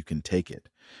far you can take it.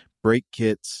 Brake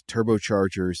kits,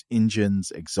 turbochargers,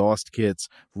 engines, exhaust kits,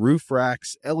 roof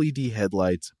racks, LED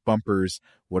headlights, bumpers,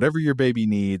 whatever your baby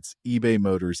needs, eBay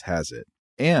Motors has it.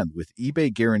 And with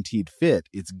eBay Guaranteed Fit,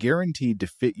 it's guaranteed to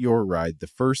fit your ride the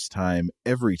first time,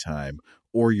 every time,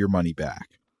 or your money back.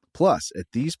 Plus, at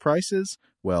these prices,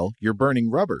 well, you're burning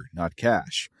rubber, not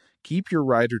cash. Keep your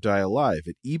ride or die alive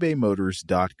at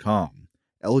ebaymotors.com.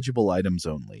 Eligible items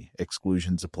only.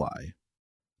 Exclusions apply.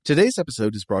 Today's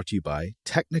episode is brought to you by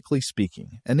Technically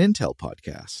Speaking, an Intel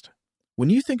podcast. When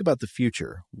you think about the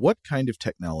future, what kind of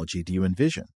technology do you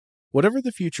envision? Whatever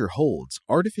the future holds,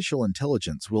 artificial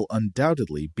intelligence will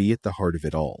undoubtedly be at the heart of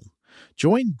it all.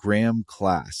 Join Graham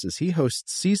Class as he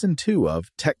hosts Season 2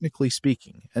 of Technically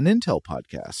Speaking, an Intel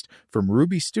podcast from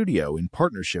Ruby Studio in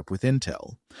partnership with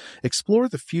Intel. Explore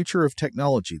the future of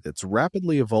technology that's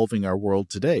rapidly evolving our world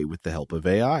today with the help of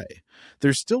AI.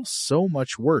 There's still so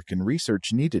much work and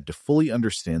research needed to fully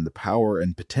understand the power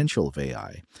and potential of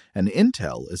AI, and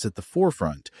Intel is at the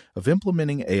forefront of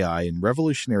implementing AI in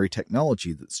revolutionary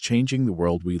technology that's changing the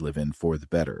world we live in for the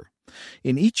better.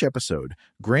 In each episode,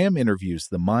 Graham interviews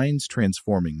the minds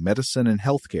transforming medicine and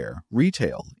healthcare,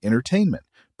 retail, entertainment,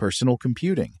 personal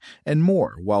computing, and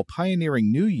more while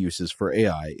pioneering new uses for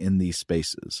AI in these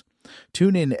spaces.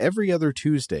 Tune in every other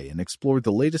Tuesday and explore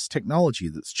the latest technology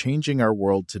that's changing our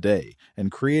world today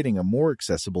and creating a more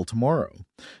accessible tomorrow.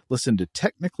 Listen to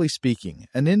Technically Speaking,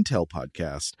 an Intel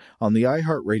podcast on the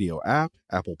iHeartRadio app,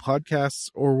 Apple Podcasts,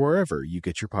 or wherever you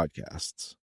get your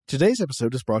podcasts. Today's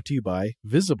episode is brought to you by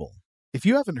Visible. If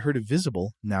you haven't heard of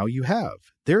Visible, now you have.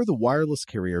 They're the wireless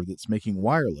carrier that's making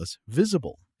wireless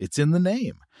visible. It's in the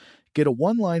name. Get a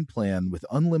one-line plan with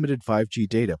unlimited 5G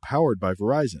data powered by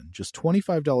Verizon, just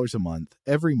 $25 a month,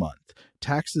 every month,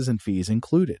 taxes and fees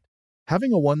included.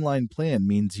 Having a one-line plan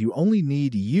means you only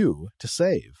need you to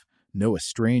save. No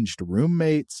estranged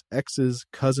roommates, exes,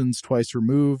 cousins twice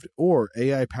removed, or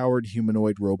AI-powered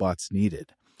humanoid robots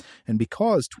needed. And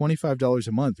because $25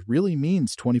 a month really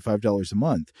means $25 a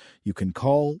month, you can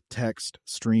call, text,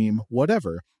 stream,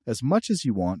 whatever, as much as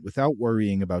you want without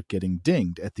worrying about getting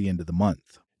dinged at the end of the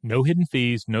month. No hidden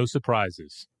fees, no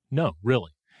surprises. No,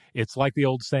 really. It's like the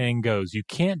old saying goes, you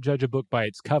can't judge a book by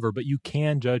its cover, but you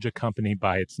can judge a company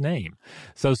by its name.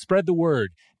 So spread the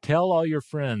word. Tell all your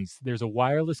friends there's a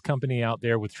wireless company out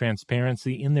there with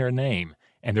transparency in their name,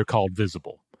 and they're called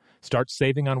Visible. Start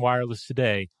saving on wireless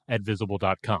today at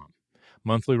Visible.com.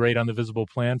 Monthly rate on the Visible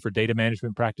plan for data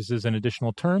management practices and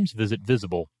additional terms, visit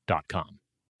Visible.com.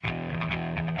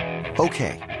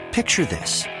 Okay, picture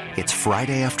this. It's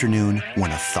Friday afternoon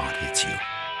when a thought hits you.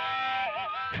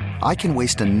 I can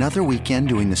waste another weekend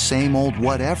doing the same old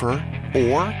whatever,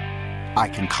 or I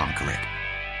can conquer it.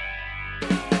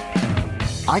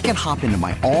 I can hop into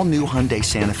my all-new Hyundai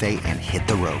Santa Fe and hit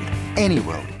the road. Any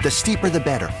road. The steeper, the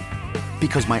better.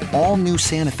 Because my all-new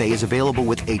Santa Fe is available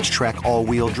with H-Track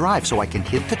all-wheel drive, so I can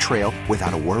hit the trail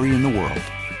without a worry in the world.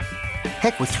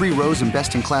 Heck, with 3 rows and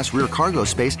best-in-class rear cargo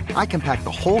space, I can pack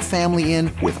the whole family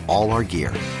in with all our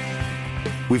gear.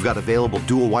 We've got available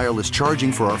dual wireless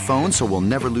charging for our phones, so we'll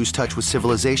never lose touch with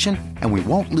civilization, and we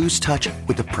won't lose touch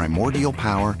with the primordial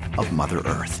power of Mother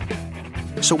Earth.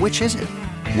 So which is it?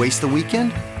 Waste the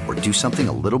weekend or do something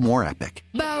a little more epic?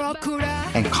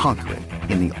 And conquer it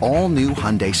in the all-new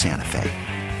Hyundai Santa Fe.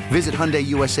 Visit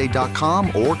HyundaiUSA.com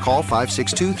or call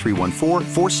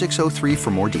 562-314-4603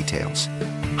 for more details.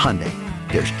 Hyundai,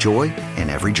 there's joy in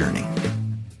every journey.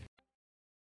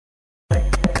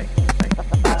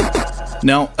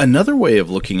 Now, another way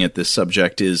of looking at this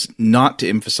subject is not to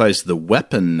emphasize the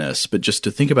weaponness, but just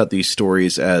to think about these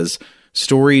stories as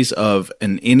stories of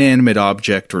an inanimate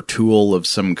object or tool of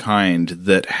some kind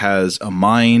that has a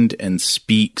mind and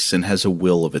speaks and has a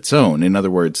will of its own. In other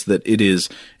words, that it is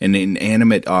an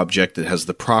inanimate object that has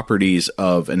the properties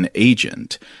of an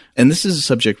agent. And this is a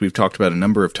subject we've talked about a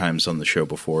number of times on the show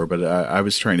before, but I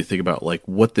was trying to think about like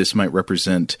what this might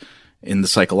represent in the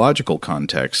psychological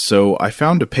context. So I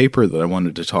found a paper that I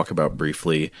wanted to talk about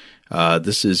briefly.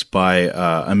 This is by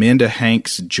Amanda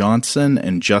Hanks Johnson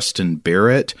and Justin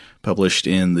Barrett, published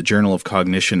in the Journal of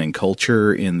Cognition and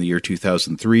Culture in the year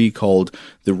 2003, called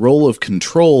The Role of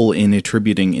Control in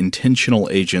Attributing Intentional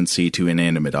Agency to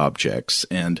Inanimate Objects.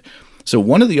 And so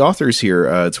one of the authors here,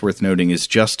 it's worth noting, is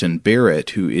Justin Barrett,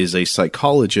 who is a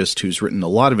psychologist who's written a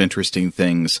lot of interesting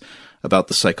things about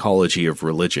the psychology of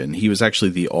religion. He was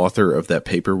actually the author of that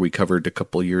paper we covered a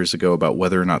couple years ago about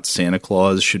whether or not Santa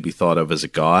Claus should be thought of as a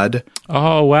god.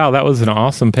 Oh, wow. That was an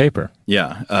awesome paper.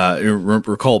 Yeah.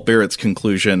 Recall Barrett's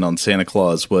conclusion on Santa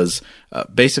Claus was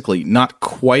basically not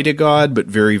quite a god, but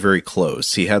very, very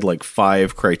close. He had like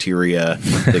 5 criteria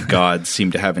that gods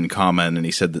seem to have in common, and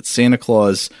he said that Santa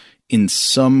Claus, in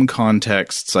some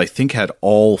contexts, I think had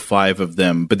all 5 of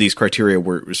them, but these criteria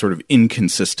were sort of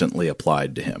inconsistently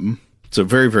applied to him. So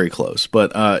very, very close.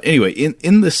 But anyway,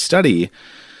 in this study,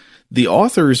 the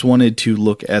authors wanted to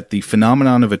look at the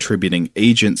phenomenon of attributing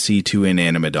agency to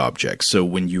inanimate objects. So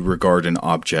when you regard an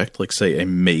object, like say a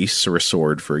mace or a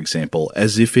sword, for example,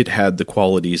 as if it had the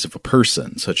qualities of a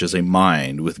person, such as a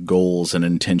mind with goals and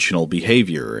intentional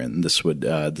behavior, and this would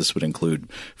include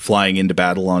flying into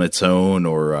battle on its own,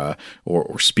 or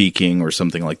speaking, or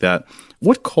something like that.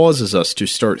 What causes us to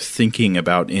start thinking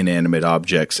about inanimate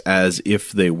objects as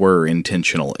if they were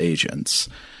intentional agents?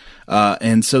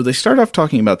 And so they start off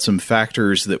talking about some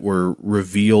factors that were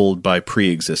revealed by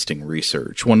pre-existing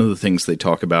research. One of the things they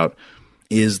talk about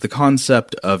is the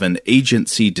concept of an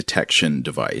agency detection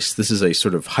device. This is a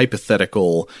sort of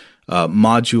hypothetical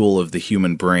module of the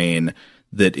human brain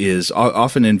that is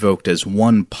often invoked as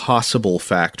one possible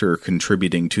factor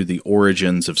contributing to the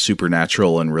origins of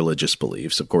supernatural and religious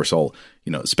beliefs. Of course, all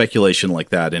speculation like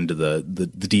that into the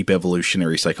deep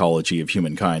evolutionary psychology of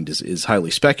humankind is highly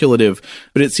speculative,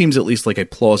 but it seems at least like a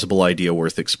plausible idea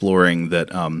worth exploring that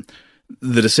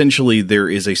essentially there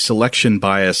is a selection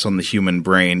bias on the human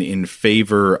brain in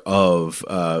favor of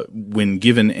when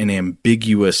given an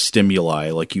ambiguous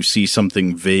stimuli, like you see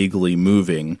something vaguely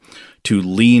moving, to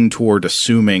lean toward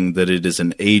assuming that it is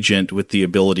an agent with the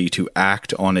ability to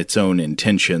act on its own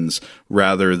intentions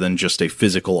rather than just a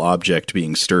physical object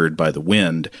being stirred by the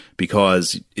wind,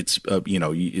 because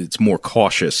it's more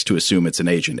cautious to assume it's an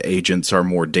agent. Agents are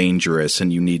more dangerous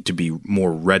and you need to be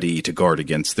more ready to guard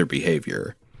against their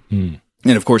behavior. And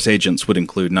of course, agents would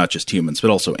include not just humans, but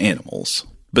also animals.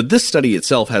 But this study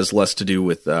itself has less to do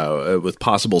with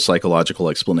possible psychological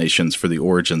explanations for the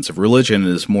origins of religion.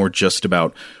 It is more just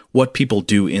about what people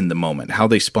do in the moment, how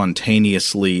they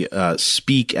spontaneously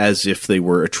speak as if they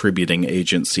were attributing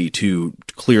agency to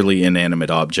clearly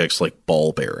inanimate objects like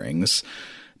ball bearings.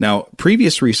 Now,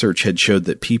 previous research had showed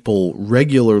that people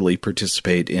regularly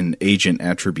participate in agent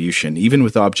attribution, even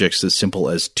with objects as simple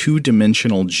as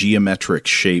two-dimensional geometric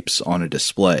shapes on a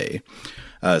display.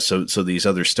 So these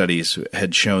other studies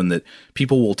had shown that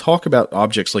people will talk about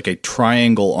objects like a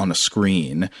triangle on a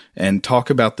screen and talk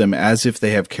about them as if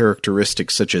they have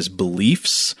characteristics such as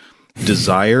beliefs,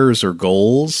 desires or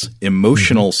goals,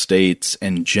 emotional states,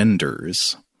 and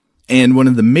genders. And one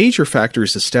of the major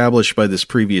factors established by this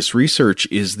previous research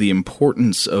is the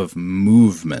importance of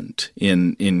movement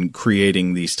in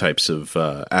creating these types of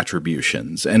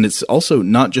attributions. And it's also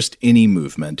not just any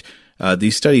movement.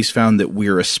 These studies found that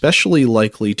we're especially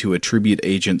likely to attribute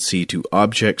agency to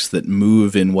objects that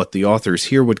move in what the authors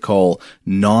here would call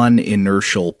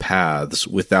non-inertial paths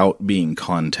without being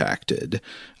contacted.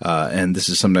 And this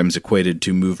is sometimes equated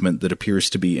to movement that appears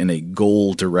to be in a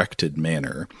goal-directed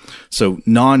manner. So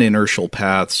non-inertial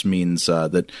paths means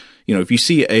that if you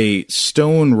see a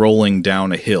stone rolling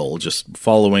down a hill, just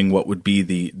following what would be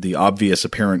the obvious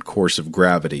apparent course of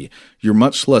gravity, you're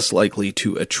much less likely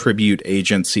to attribute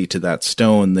agency to that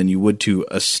stone than you would to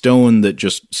a stone that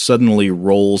just suddenly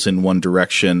rolls in one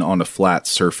direction on a flat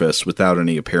surface without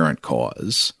any apparent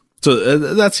cause. So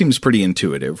that seems pretty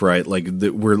intuitive, right? Like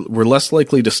we're less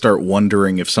likely to start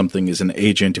wondering if something is an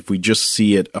agent if we just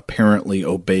see it apparently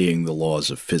obeying the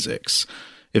laws of physics.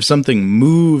 If something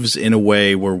moves in a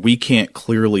way where we can't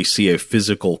clearly see a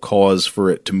physical cause for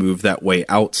it to move that way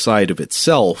outside of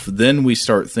itself, then we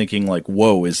start thinking like,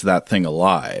 whoa, is that thing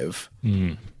alive?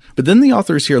 But then the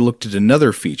authors here looked at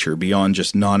another feature beyond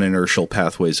just non-inertial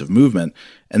pathways of movement,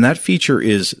 and that feature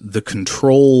is the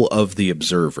control of the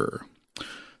observer.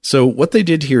 So what they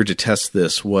did here to test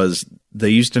this was they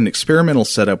used an experimental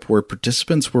setup where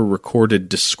participants were recorded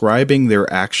describing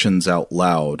their actions out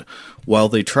loud while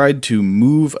they tried to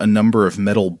move a number of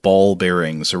metal ball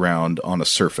bearings around on a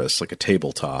surface, like a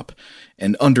tabletop.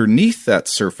 And underneath that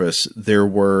surface, there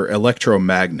were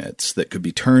electromagnets that could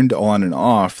be turned on and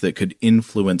off that could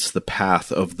influence the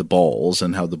path of the balls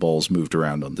and how the balls moved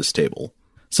around on this table.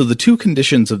 So the two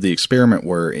conditions of the experiment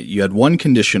were, you had one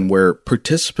condition where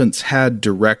participants had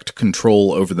direct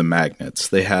control over the magnets.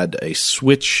 They had a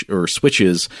switch or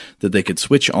switches that they could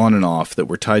switch on and off that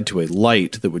were tied to a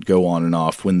light that would go on and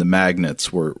off when the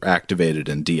magnets were activated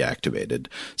and deactivated.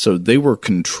 So they were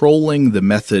controlling the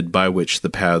method by which the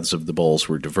paths of the balls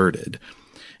were diverted.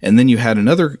 And then you had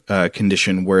another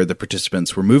condition where the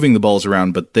participants were moving the balls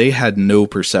around, but they had no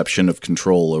perception of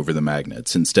control over the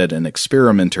magnets. Instead, an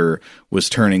experimenter was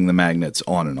turning the magnets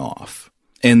on and off.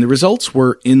 And the results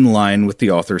were in line with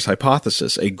the author's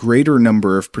hypothesis. A greater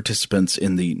number of participants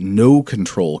in the no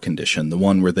control condition, the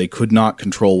one where they could not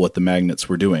control what the magnets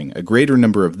were doing, a greater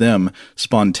number of them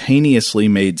spontaneously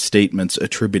made statements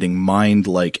attributing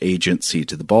mind-like agency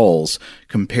to the balls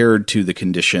compared to the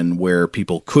condition where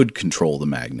people could control the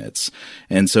magnets.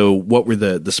 And so what were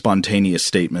the spontaneous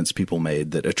statements people made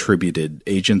that attributed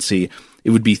agency? It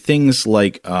would be things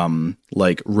like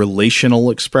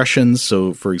relational expressions.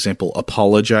 So, for example,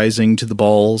 apologizing to the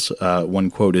balls.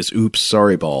 One quote is, "Oops,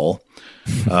 sorry, ball."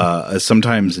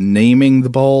 Sometimes naming the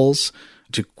balls.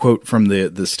 To quote from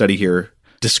the study here,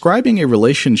 describing a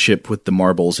relationship with the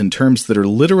marbles in terms that are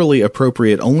literally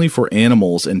appropriate only for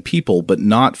animals and people, but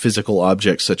not physical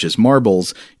objects such as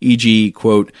marbles, e.g.,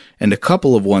 quote, and a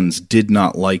couple of ones did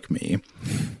not like me.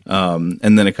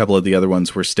 And then a couple of the other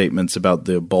ones were statements about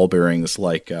the ball bearings,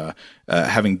 like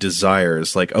having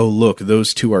desires, like, oh, look,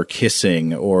 those two are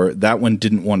kissing, or that one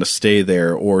didn't want to stay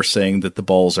there, or saying that the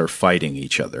balls are fighting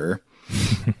each other.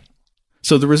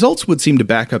 So the results would seem to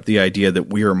back up the idea that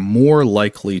we are more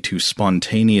likely to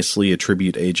spontaneously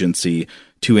attribute agency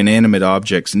to inanimate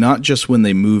objects, not just when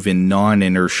they move in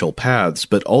non-inertial paths,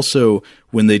 but also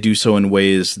when they do so in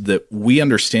ways that we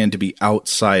understand to be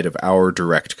outside of our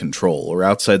direct control, or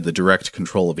outside the direct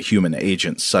control of a human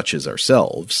agent such as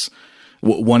ourselves.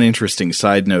 One interesting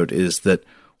side note is that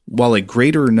while a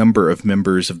greater number of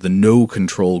members of the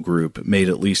no-control group made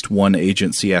at least one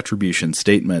agency attribution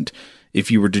statement, if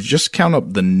you were to just count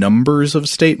up the numbers of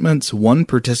statements, one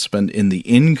participant in the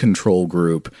in-control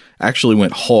group actually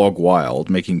went hog wild,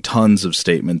 making tons of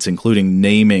statements, including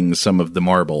naming some of the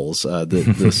marbles.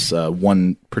 This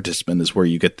one participant is where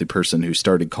you get the person who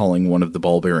started calling one of the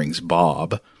ball bearings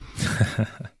Bob.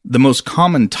 The most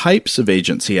common types of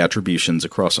agency attributions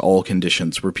across all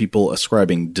conditions were people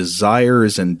ascribing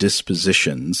desires and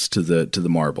dispositions to the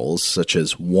marbles, such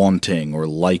as wanting or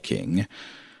liking.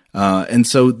 And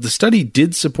so the study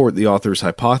did support the author's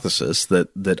hypothesis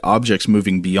that objects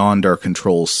moving beyond our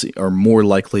control are more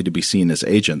likely to be seen as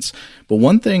agents. But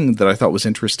one thing that I thought was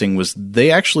interesting was they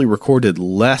actually recorded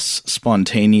less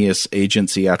spontaneous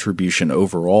agency attribution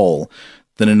overall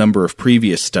than a number of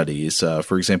previous studies,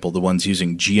 for example, the ones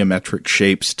using geometric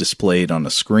shapes displayed on a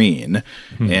screen.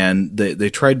 And they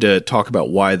tried to talk about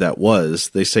why that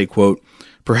was. They say, quote,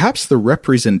 perhaps the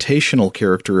representational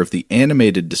character of the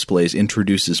animated displays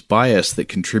introduces bias that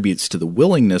contributes to the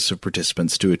willingness of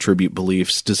participants to attribute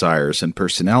beliefs, desires, and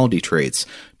personality traits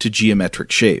to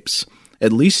geometric shapes.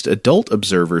 At least adult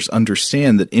observers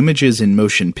understand that images in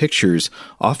motion pictures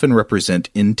often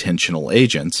represent intentional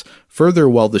agents. Further,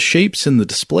 while the shapes in the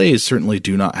displays certainly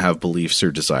do not have beliefs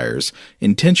or desires,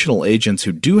 intentional agents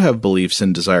who do have beliefs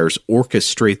and desires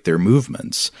orchestrate their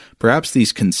movements. Perhaps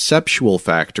these conceptual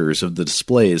factors of the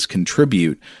displays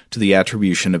contribute to the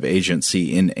attribution of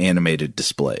agency in animated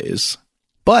displays.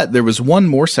 But there was one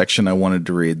more section I wanted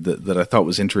to read that I thought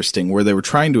was interesting, where they were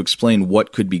trying to explain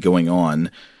what could be going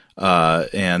on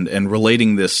and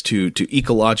relating this to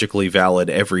ecologically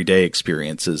valid everyday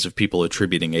experiences of people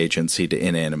attributing agency to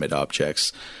inanimate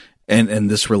objects. And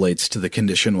this relates to the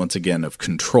condition, once again, of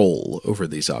control over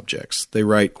these objects. They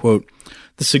write, quote,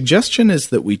 the suggestion is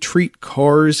that we treat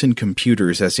cars and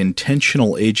computers as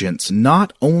intentional agents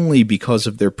not only because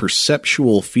of their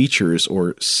perceptual features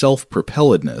or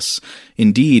self-propelledness.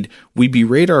 Indeed, we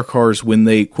berate our cars when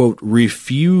they, quote,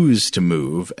 refuse to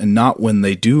move and not when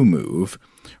they do move.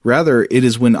 Rather, it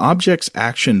is when objects'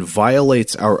 action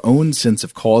violates our own sense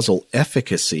of causal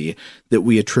efficacy that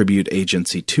we attribute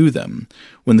agency to them.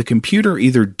 When the computer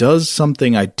either does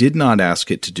something I did not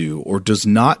ask it to do or does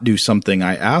not do something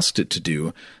I asked it to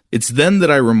do, it's then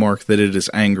that I remark that it is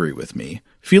angry with me.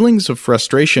 Feelings of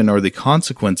frustration are the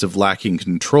consequence of lacking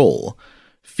control.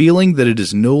 Feeling that it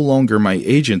is no longer my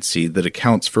agency that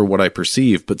accounts for what I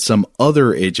perceive, but some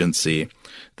other agency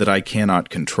that I cannot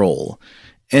control.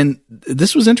 And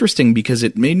this was interesting because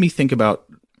it made me think about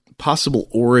possible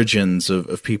origins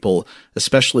of people,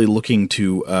 especially looking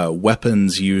to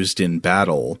weapons used in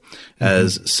battle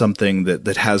as something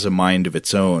that has a mind of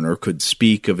its own or could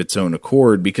speak of its own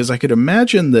accord, because I could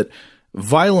imagine that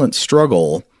violent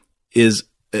struggle is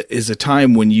a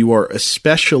time when you are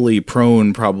especially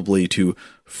prone probably to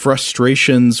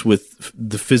frustrations with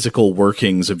the physical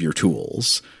workings of your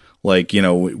tools. Like, you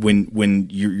know, when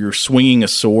you're swinging a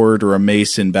sword or a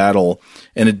mace in battle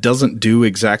and it doesn't do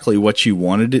exactly what you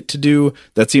wanted it to do,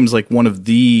 that seems like one of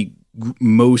the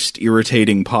most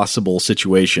irritating possible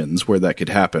situations where that could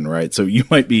happen, right? So you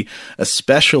might be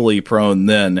especially prone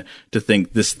then to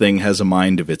think this thing has a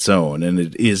mind of its own and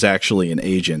it is actually an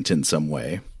agent in some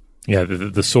way. Yeah,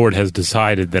 the sword has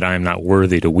decided that I am not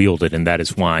worthy to wield it, and that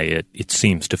is why it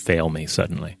seems to fail me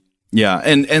suddenly. Yeah,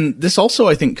 and this also,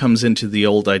 I think, comes into the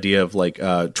old idea of like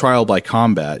trial by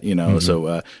combat, you know,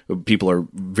 so people are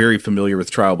very familiar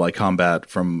with trial by combat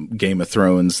from Game of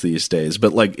Thrones these days,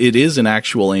 but like it is an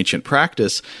actual ancient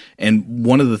practice, and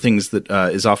one of the things that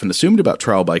is often assumed about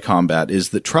trial by combat is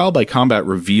that trial by combat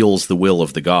reveals the will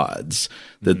of the gods,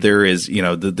 that there is, you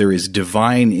know, that there is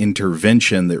divine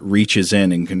intervention that reaches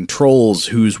in and controls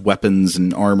whose weapons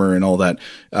and armor and all that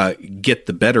get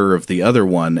the better of the other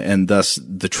one, and thus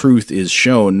the truth is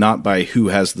shown not by who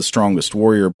has the strongest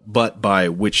warrior, but by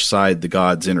which side the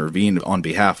gods intervene on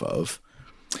behalf of.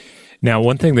 Now,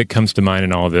 one thing that comes to mind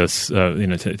in all of this,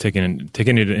 taking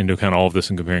into account all of this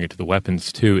and comparing it to the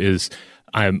weapons too, is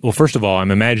first of all, I'm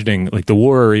imagining like the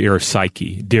warrior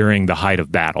psyche during the height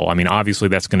of battle. I mean, obviously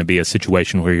that's going to be a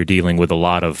situation where you're dealing with a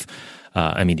lot of,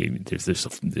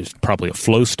 there's probably a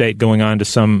flow state going on to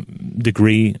some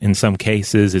degree in some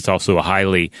cases. It's also a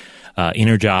highly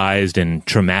energized and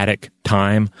traumatic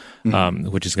time,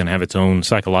 which is going to have its own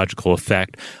psychological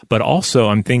effect. But also,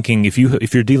 I'm thinking if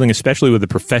you're dealing especially with a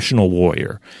professional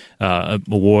warrior, a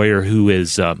warrior who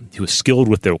is skilled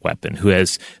with their weapon, who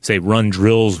has, say, run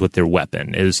drills with their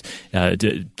weapon, is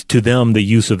to them the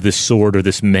use of this sword or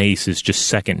this mace is just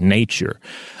second nature.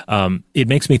 It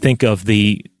makes me think of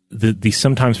the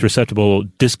sometimes perceptible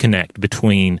disconnect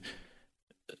between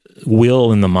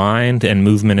will in the mind and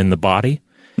movement in the body.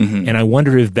 Mm-hmm. And I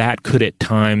wonder if that could at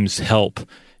times help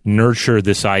nurture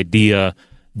this idea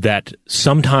that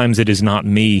sometimes it is not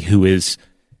me who is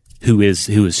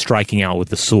striking out with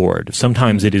the sword.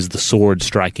 Sometimes it is the sword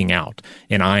striking out,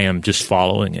 and I am just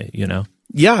following it, you know?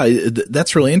 Yeah,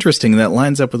 that's really interesting. That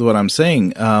lines up with what I'm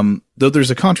saying. Though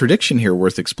there's a contradiction here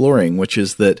worth exploring, which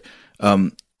is that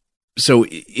so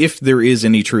if there is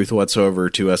any truth whatsoever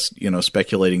to us,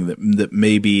 speculating that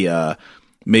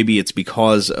maybe it's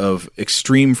because of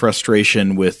extreme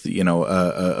frustration with,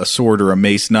 a sword or a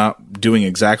mace not doing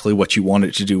exactly what you want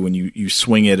it to do when you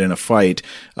swing it in a fight,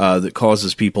 that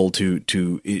causes people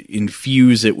to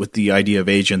infuse it with the idea of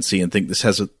agency and think this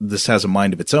has a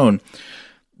mind of its own.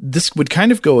 This would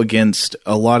kind of go against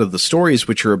a lot of the stories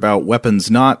which are about weapons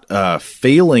not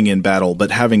failing in battle, but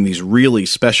having these really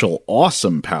special,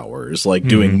 awesome powers, like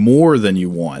doing more than you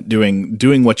want,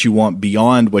 doing what you want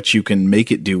beyond what you can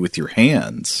make it do with your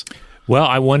hands. Well,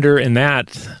 I wonder in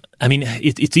that, I mean,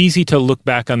 it's easy to look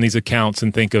back on these accounts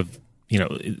and think of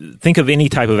any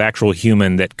type of actual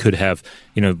human that could have,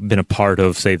 been a part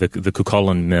of, say, the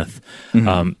Cuchulainn myth,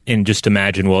 and just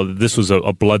imagine, well, this was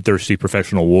a bloodthirsty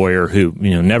professional warrior who,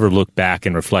 never looked back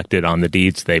and reflected on the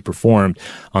deeds they performed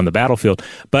on the battlefield.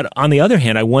 But on the other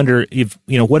hand, I wonder if,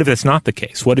 what if that's not the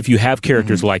case? What if you have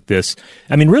characters like this?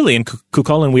 I mean, really, in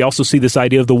Cuchulainn, we also see this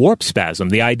idea of the warp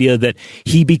spasm, the idea that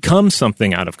he becomes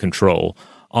something out of control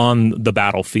on the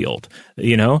battlefield,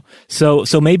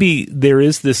 So maybe there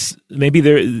is this,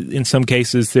 in some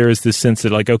cases, there is this sense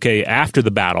that, like, okay, after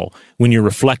the battle, when you're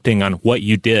reflecting on what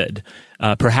you did,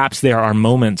 perhaps there are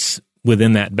moments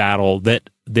within that battle that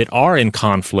are in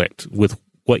conflict with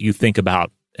what you think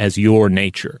about as your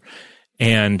nature.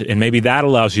 And maybe that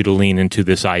allows you to lean into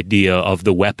this idea of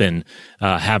the weapon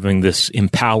having this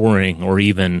empowering or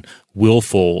even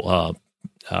willful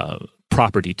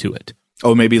property to it.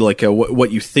 Oh, maybe like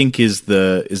what you think is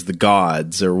the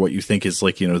gods, or what you think is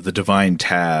like, the divine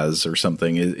Taz or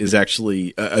something is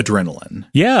actually adrenaline.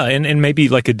 Yeah, and maybe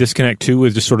like a disconnect too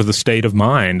with just sort of the state of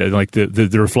mind, like the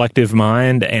reflective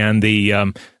mind and the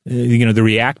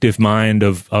reactive mind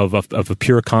of a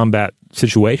pure combat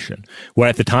situation. Where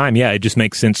at the time, it just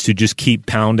makes sense to just keep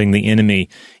pounding the enemy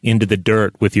into the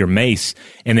dirt with your mace,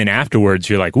 and then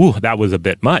afterwards you're like, ooh, that was a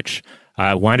bit much.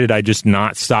 Why did I just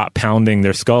not stop pounding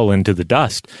their skull into the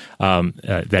dust?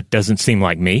 That doesn't seem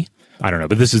like me. I don't know,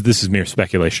 but this is mere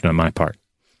speculation on my part.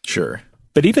 Sure.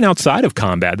 But even outside of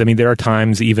combat, I mean, there are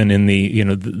times even in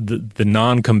the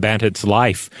non-combatant's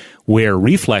life where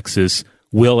reflexes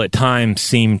will at times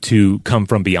seem to come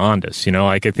from beyond us.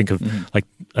 Like I think of like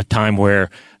a time where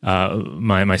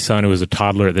my son, who was a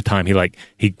toddler at the time,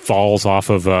 he falls off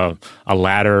of a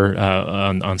ladder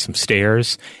on some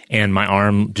stairs, and my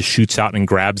arm just shoots out and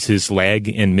grabs his leg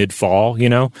in mid-fall,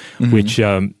 which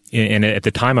and at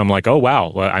the time I'm like, oh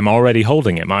wow, I'm already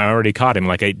holding him, I already caught him.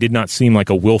 Like, it did not seem like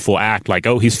a willful act, like,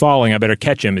 oh, he's falling, I better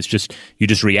catch him. It's just, you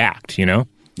just react,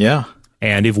 Yeah.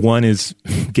 And if one is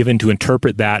given to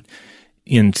interpret that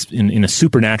in a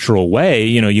supernatural way,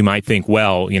 you might think,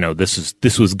 well,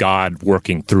 this was God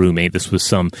working through me. This was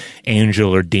some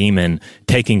angel or demon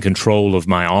taking control of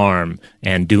my arm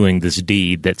and doing this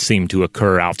deed that seemed to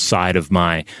occur outside of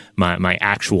my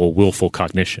actual willful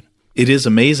cognition. It is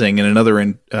amazing, and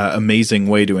another amazing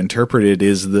way to interpret it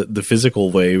is the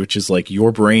physical way, which is like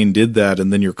your brain did that,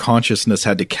 and then your consciousness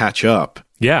had to catch up.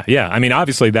 Yeah. I mean,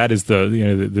 obviously, that is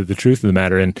the truth of the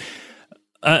matter, and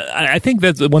I think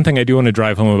that's one thing I do want to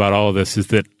drive home about all of this is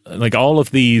that, like, all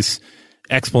of these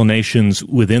explanations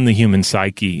within the human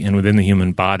psyche and within the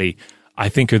human body, I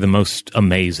think are the most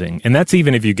amazing. And that's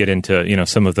even if you get into,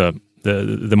 some of the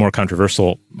more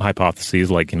controversial hypotheses,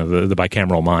 like, the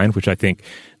bicameral mind, which I think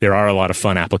there are a lot of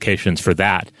fun applications for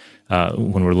that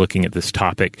when we're looking at this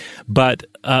topic. But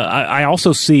I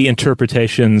also see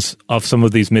interpretations of some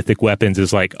of these mythic weapons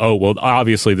as like, oh, well,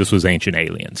 obviously this was ancient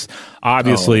aliens.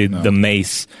 Obviously the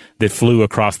mace that flew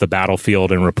across the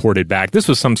battlefield and reported back, this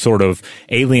was some sort of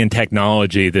alien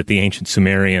technology that the ancient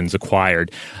Sumerians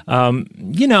acquired. I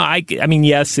mean,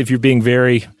 yes, if you're being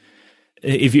very...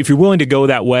 If you're willing to go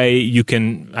that way, you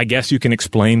can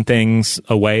explain things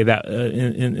away that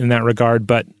in that regard.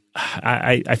 But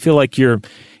I feel like you're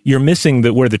missing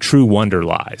where the true wonder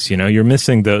lies. You're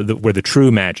missing where the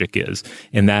true magic is,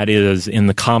 and that is in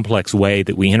the complex way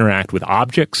that we interact with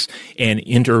objects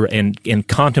and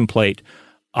contemplate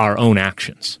our own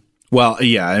actions. Well,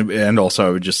 yeah, and also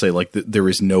I would just say, like, there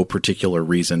is no particular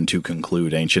reason to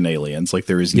conclude ancient aliens. Like,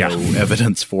 there is no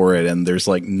evidence for it, and there's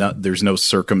no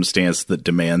circumstance that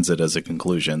demands it as a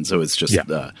conclusion. So it's just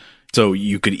so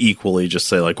you could equally just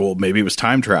say, like, well, maybe it was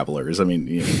time travelers. I mean,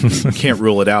 you can't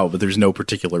rule it out, but there's no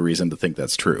particular reason to think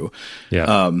that's true.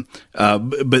 Yeah.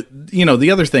 But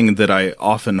the other thing that I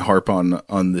often harp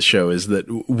on the show is that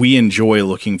we enjoy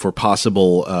looking for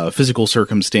possible physical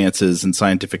circumstances and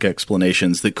scientific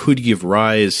explanations that could give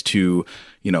rise to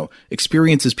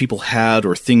experiences people had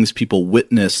or things people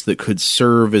witnessed that could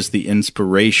serve as the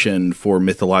inspiration for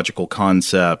mythological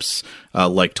concepts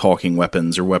like talking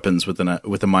weapons or weapons with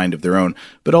a mind of their own.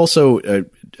 But also,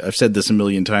 I've said this a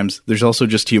million times, there's also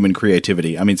just human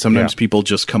creativity. I mean, sometimes people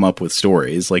just come up with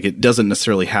stories. Like, it doesn't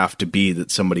necessarily have to be that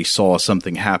somebody saw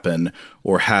something happen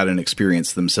or had an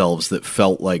experience themselves that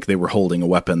felt like they were holding a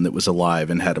weapon that was alive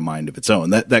and had a mind of its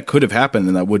own. That could have happened,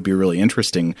 and that would be really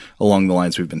interesting along the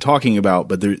lines we've been talking about,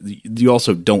 but you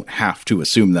also don't have to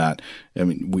assume that. I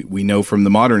mean, we know from the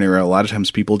modern era, a lot of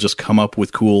times people just come up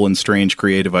with cool and strange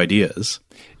creative ideas.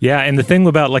 Yeah, and the thing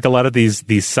about, like, a lot of these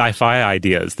sci-fi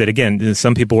ideas that, again,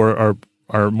 some people are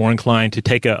more inclined to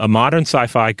take a modern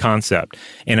sci-fi concept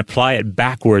and apply it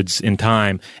backwards in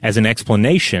time as an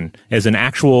explanation, as an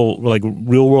actual, like,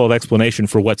 real-world explanation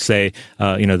for what, say,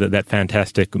 that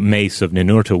fantastic mace of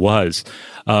Ninurta was,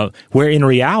 where in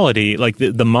reality, like,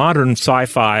 the modern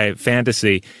sci-fi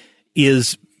fantasy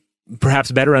is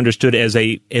perhaps better understood as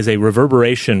a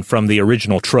reverberation from the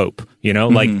original trope.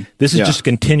 Like, this is just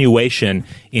continuation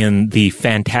in the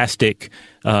fantastic,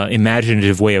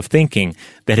 imaginative way of thinking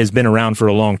that has been around for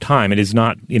a long time. It is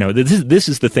not, this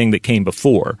is the thing that came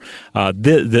before.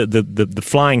 The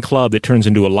flying club that turns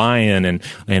into a lion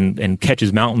and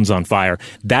catches mountains on fire.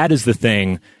 That is the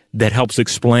thing that helps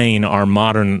explain our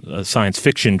modern science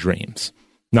fiction dreams,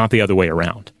 not the other way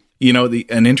around.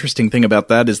 An interesting thing about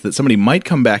that is that somebody might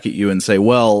come back at you and say,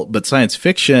 well, but science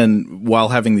fiction, while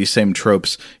having these same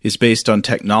tropes, is based on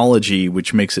technology,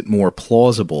 which makes it more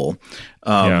plausible.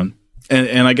 And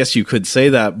I guess you could say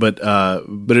that, but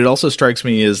it also strikes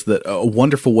me as that a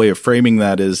wonderful way of framing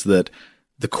that is that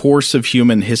the course of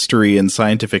human history and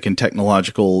scientific and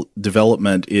technological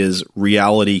development is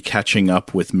reality catching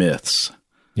up with myths.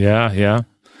 Yeah.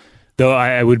 Though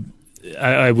I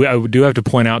do have to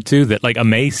point out too that, like, a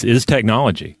mace is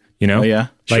technology. Oh, yeah,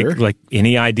 sure. Like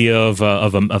any idea of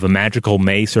a magical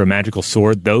mace or a magical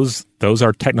sword, those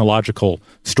are technological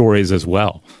stories as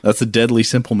well. That's a deadly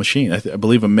simple machine. I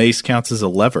believe a mace counts as a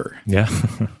lever. Yeah.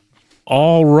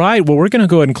 All right. Well, we're going to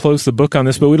go ahead and close the book on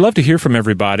this, but we'd love to hear from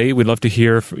everybody. We'd love to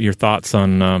hear your thoughts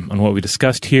on what we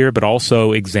discussed here, but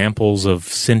also examples of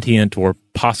sentient or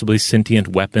possibly sentient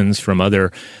weapons from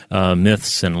other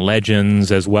myths and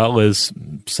legends, as well as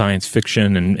science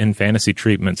fiction and fantasy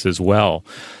treatments as well.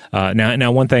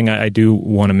 Now, one thing I do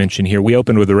want to mention here, we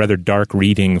opened with a rather dark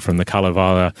reading from the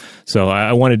Kalevala, so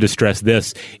I wanted to stress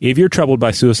this. If you're troubled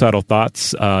by suicidal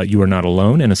thoughts, you are not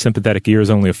alone, and a sympathetic ear is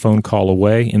only a phone call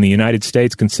away. In the United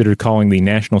States, consider calling the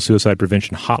National Suicide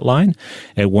Prevention Hotline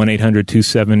at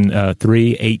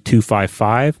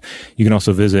 1-800-273-8255. You can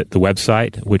also visit the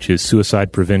website, which is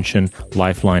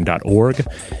suicidepreventionlifeline.org.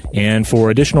 And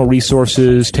for additional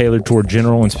resources tailored toward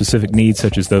general and specific needs,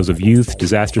 such as those of youth,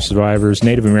 disaster survivors,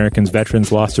 Native Americans,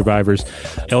 veterans, lost survivors,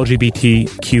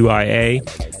 LGBTQIA,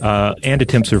 and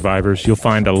attempt survivors, you'll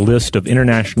find a list of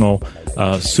international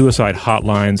suicide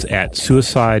hotlines at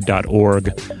suicide.org,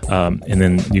 and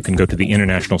then you can go to the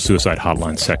International Suicide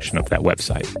Hotline section of that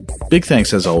website. Big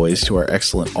thanks, as always, to our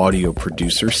excellent audio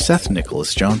producer, Seth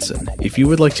Nicholas Johnson. If you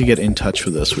would like to get in touch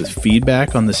with us with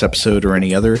feedback on this episode or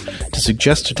any other, to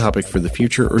suggest a topic for the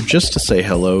future, or just to say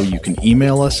hello, you can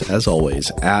email us, as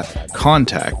always, at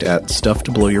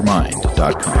contact@stufftoblowyourmind.com.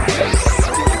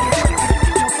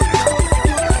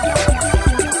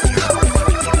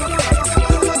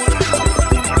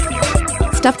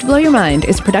 Stuff to Blow Your Mind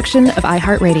is a production of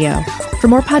iHeartRadio. For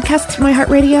more podcasts from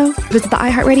iHeartRadio, visit the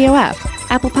iHeartRadio app,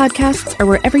 Apple Podcasts, or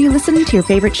wherever you listen to your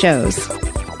favorite shows.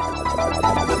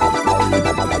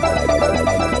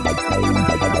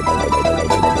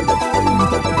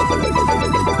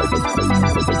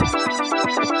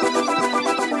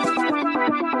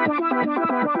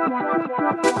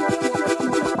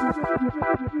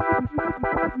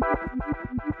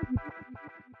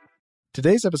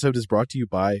 Today's episode is brought to you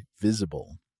by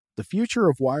Visible. The future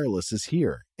of wireless is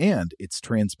here, and it's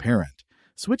transparent.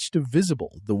 Switch to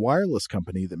Visible, the wireless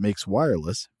company that makes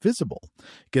wireless visible.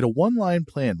 Get a one-line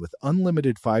plan with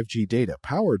unlimited 5G data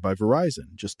powered by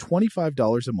Verizon, just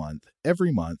 $25 a month,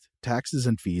 every month, taxes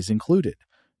and fees included.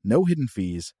 No hidden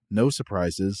fees, no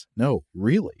surprises, no,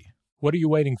 really. What are you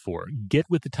waiting for? Get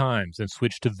with the times and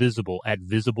switch to Visible at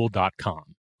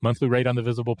Visible.com. Monthly rate on the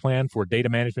Visible plan for data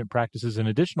management practices and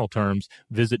additional terms,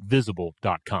 visit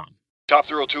Visible.com. Top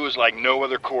Thrill 2 is like no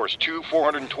other course. 2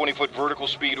 420-foot vertical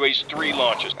speedways, 3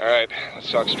 launches. All right,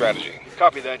 let's talk strategy.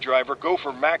 Copy that, driver. Go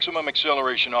for maximum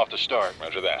acceleration off the start.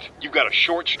 Roger that. You've got a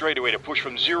short straightaway to push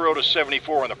from 0 to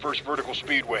 74 on the first vertical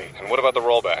speedway. And what about the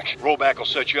rollback? Rollback will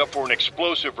set you up for an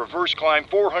explosive reverse climb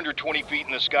 420 feet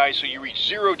in the sky so you reach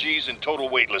 0 Gs in total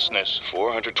weightlessness.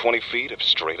 420 feet of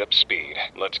straight-up speed.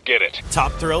 Let's get it.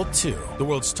 Top Thrill 2, the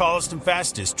world's tallest and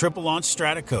fastest triple-launch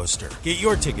stratocoaster. Get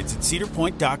your tickets at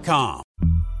cedarpoint.com.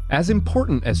 As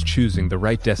important as choosing the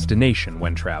right destination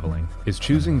when traveling is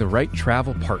choosing the right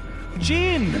travel partner.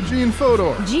 Gene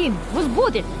Fodor. Gene, was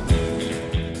good.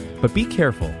 But be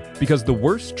careful, because the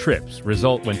worst trips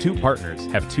result when two partners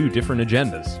have two different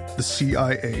agendas. The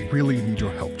CIA really need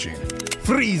your help, Gene.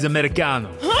 Freeze,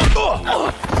 Americano.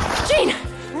 Gene,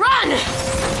 run!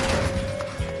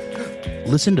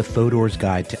 Listen to Fodor's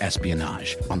Guide to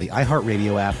Espionage on the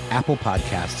iHeartRadio app, Apple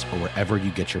Podcasts, or wherever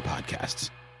you get your podcasts.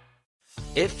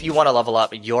 If you want to level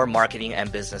up your marketing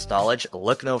and business knowledge,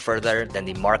 look no further than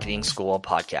the Marketing School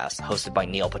podcast, hosted by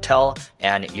Neil Patel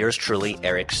and yours truly,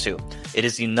 Eric Su. It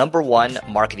is the #1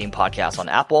 marketing podcast on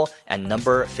Apple and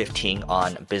number 15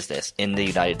 on business in the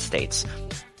United States.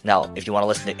 Now, if you want to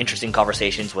listen to interesting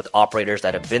conversations with operators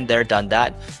that have been there, done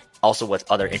that, also with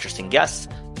other interesting guests,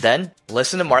 then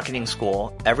listen to Marketing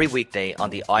School every weekday on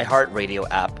the iHeartRadio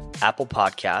app, Apple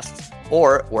Podcasts,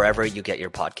 or wherever you get your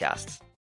podcasts.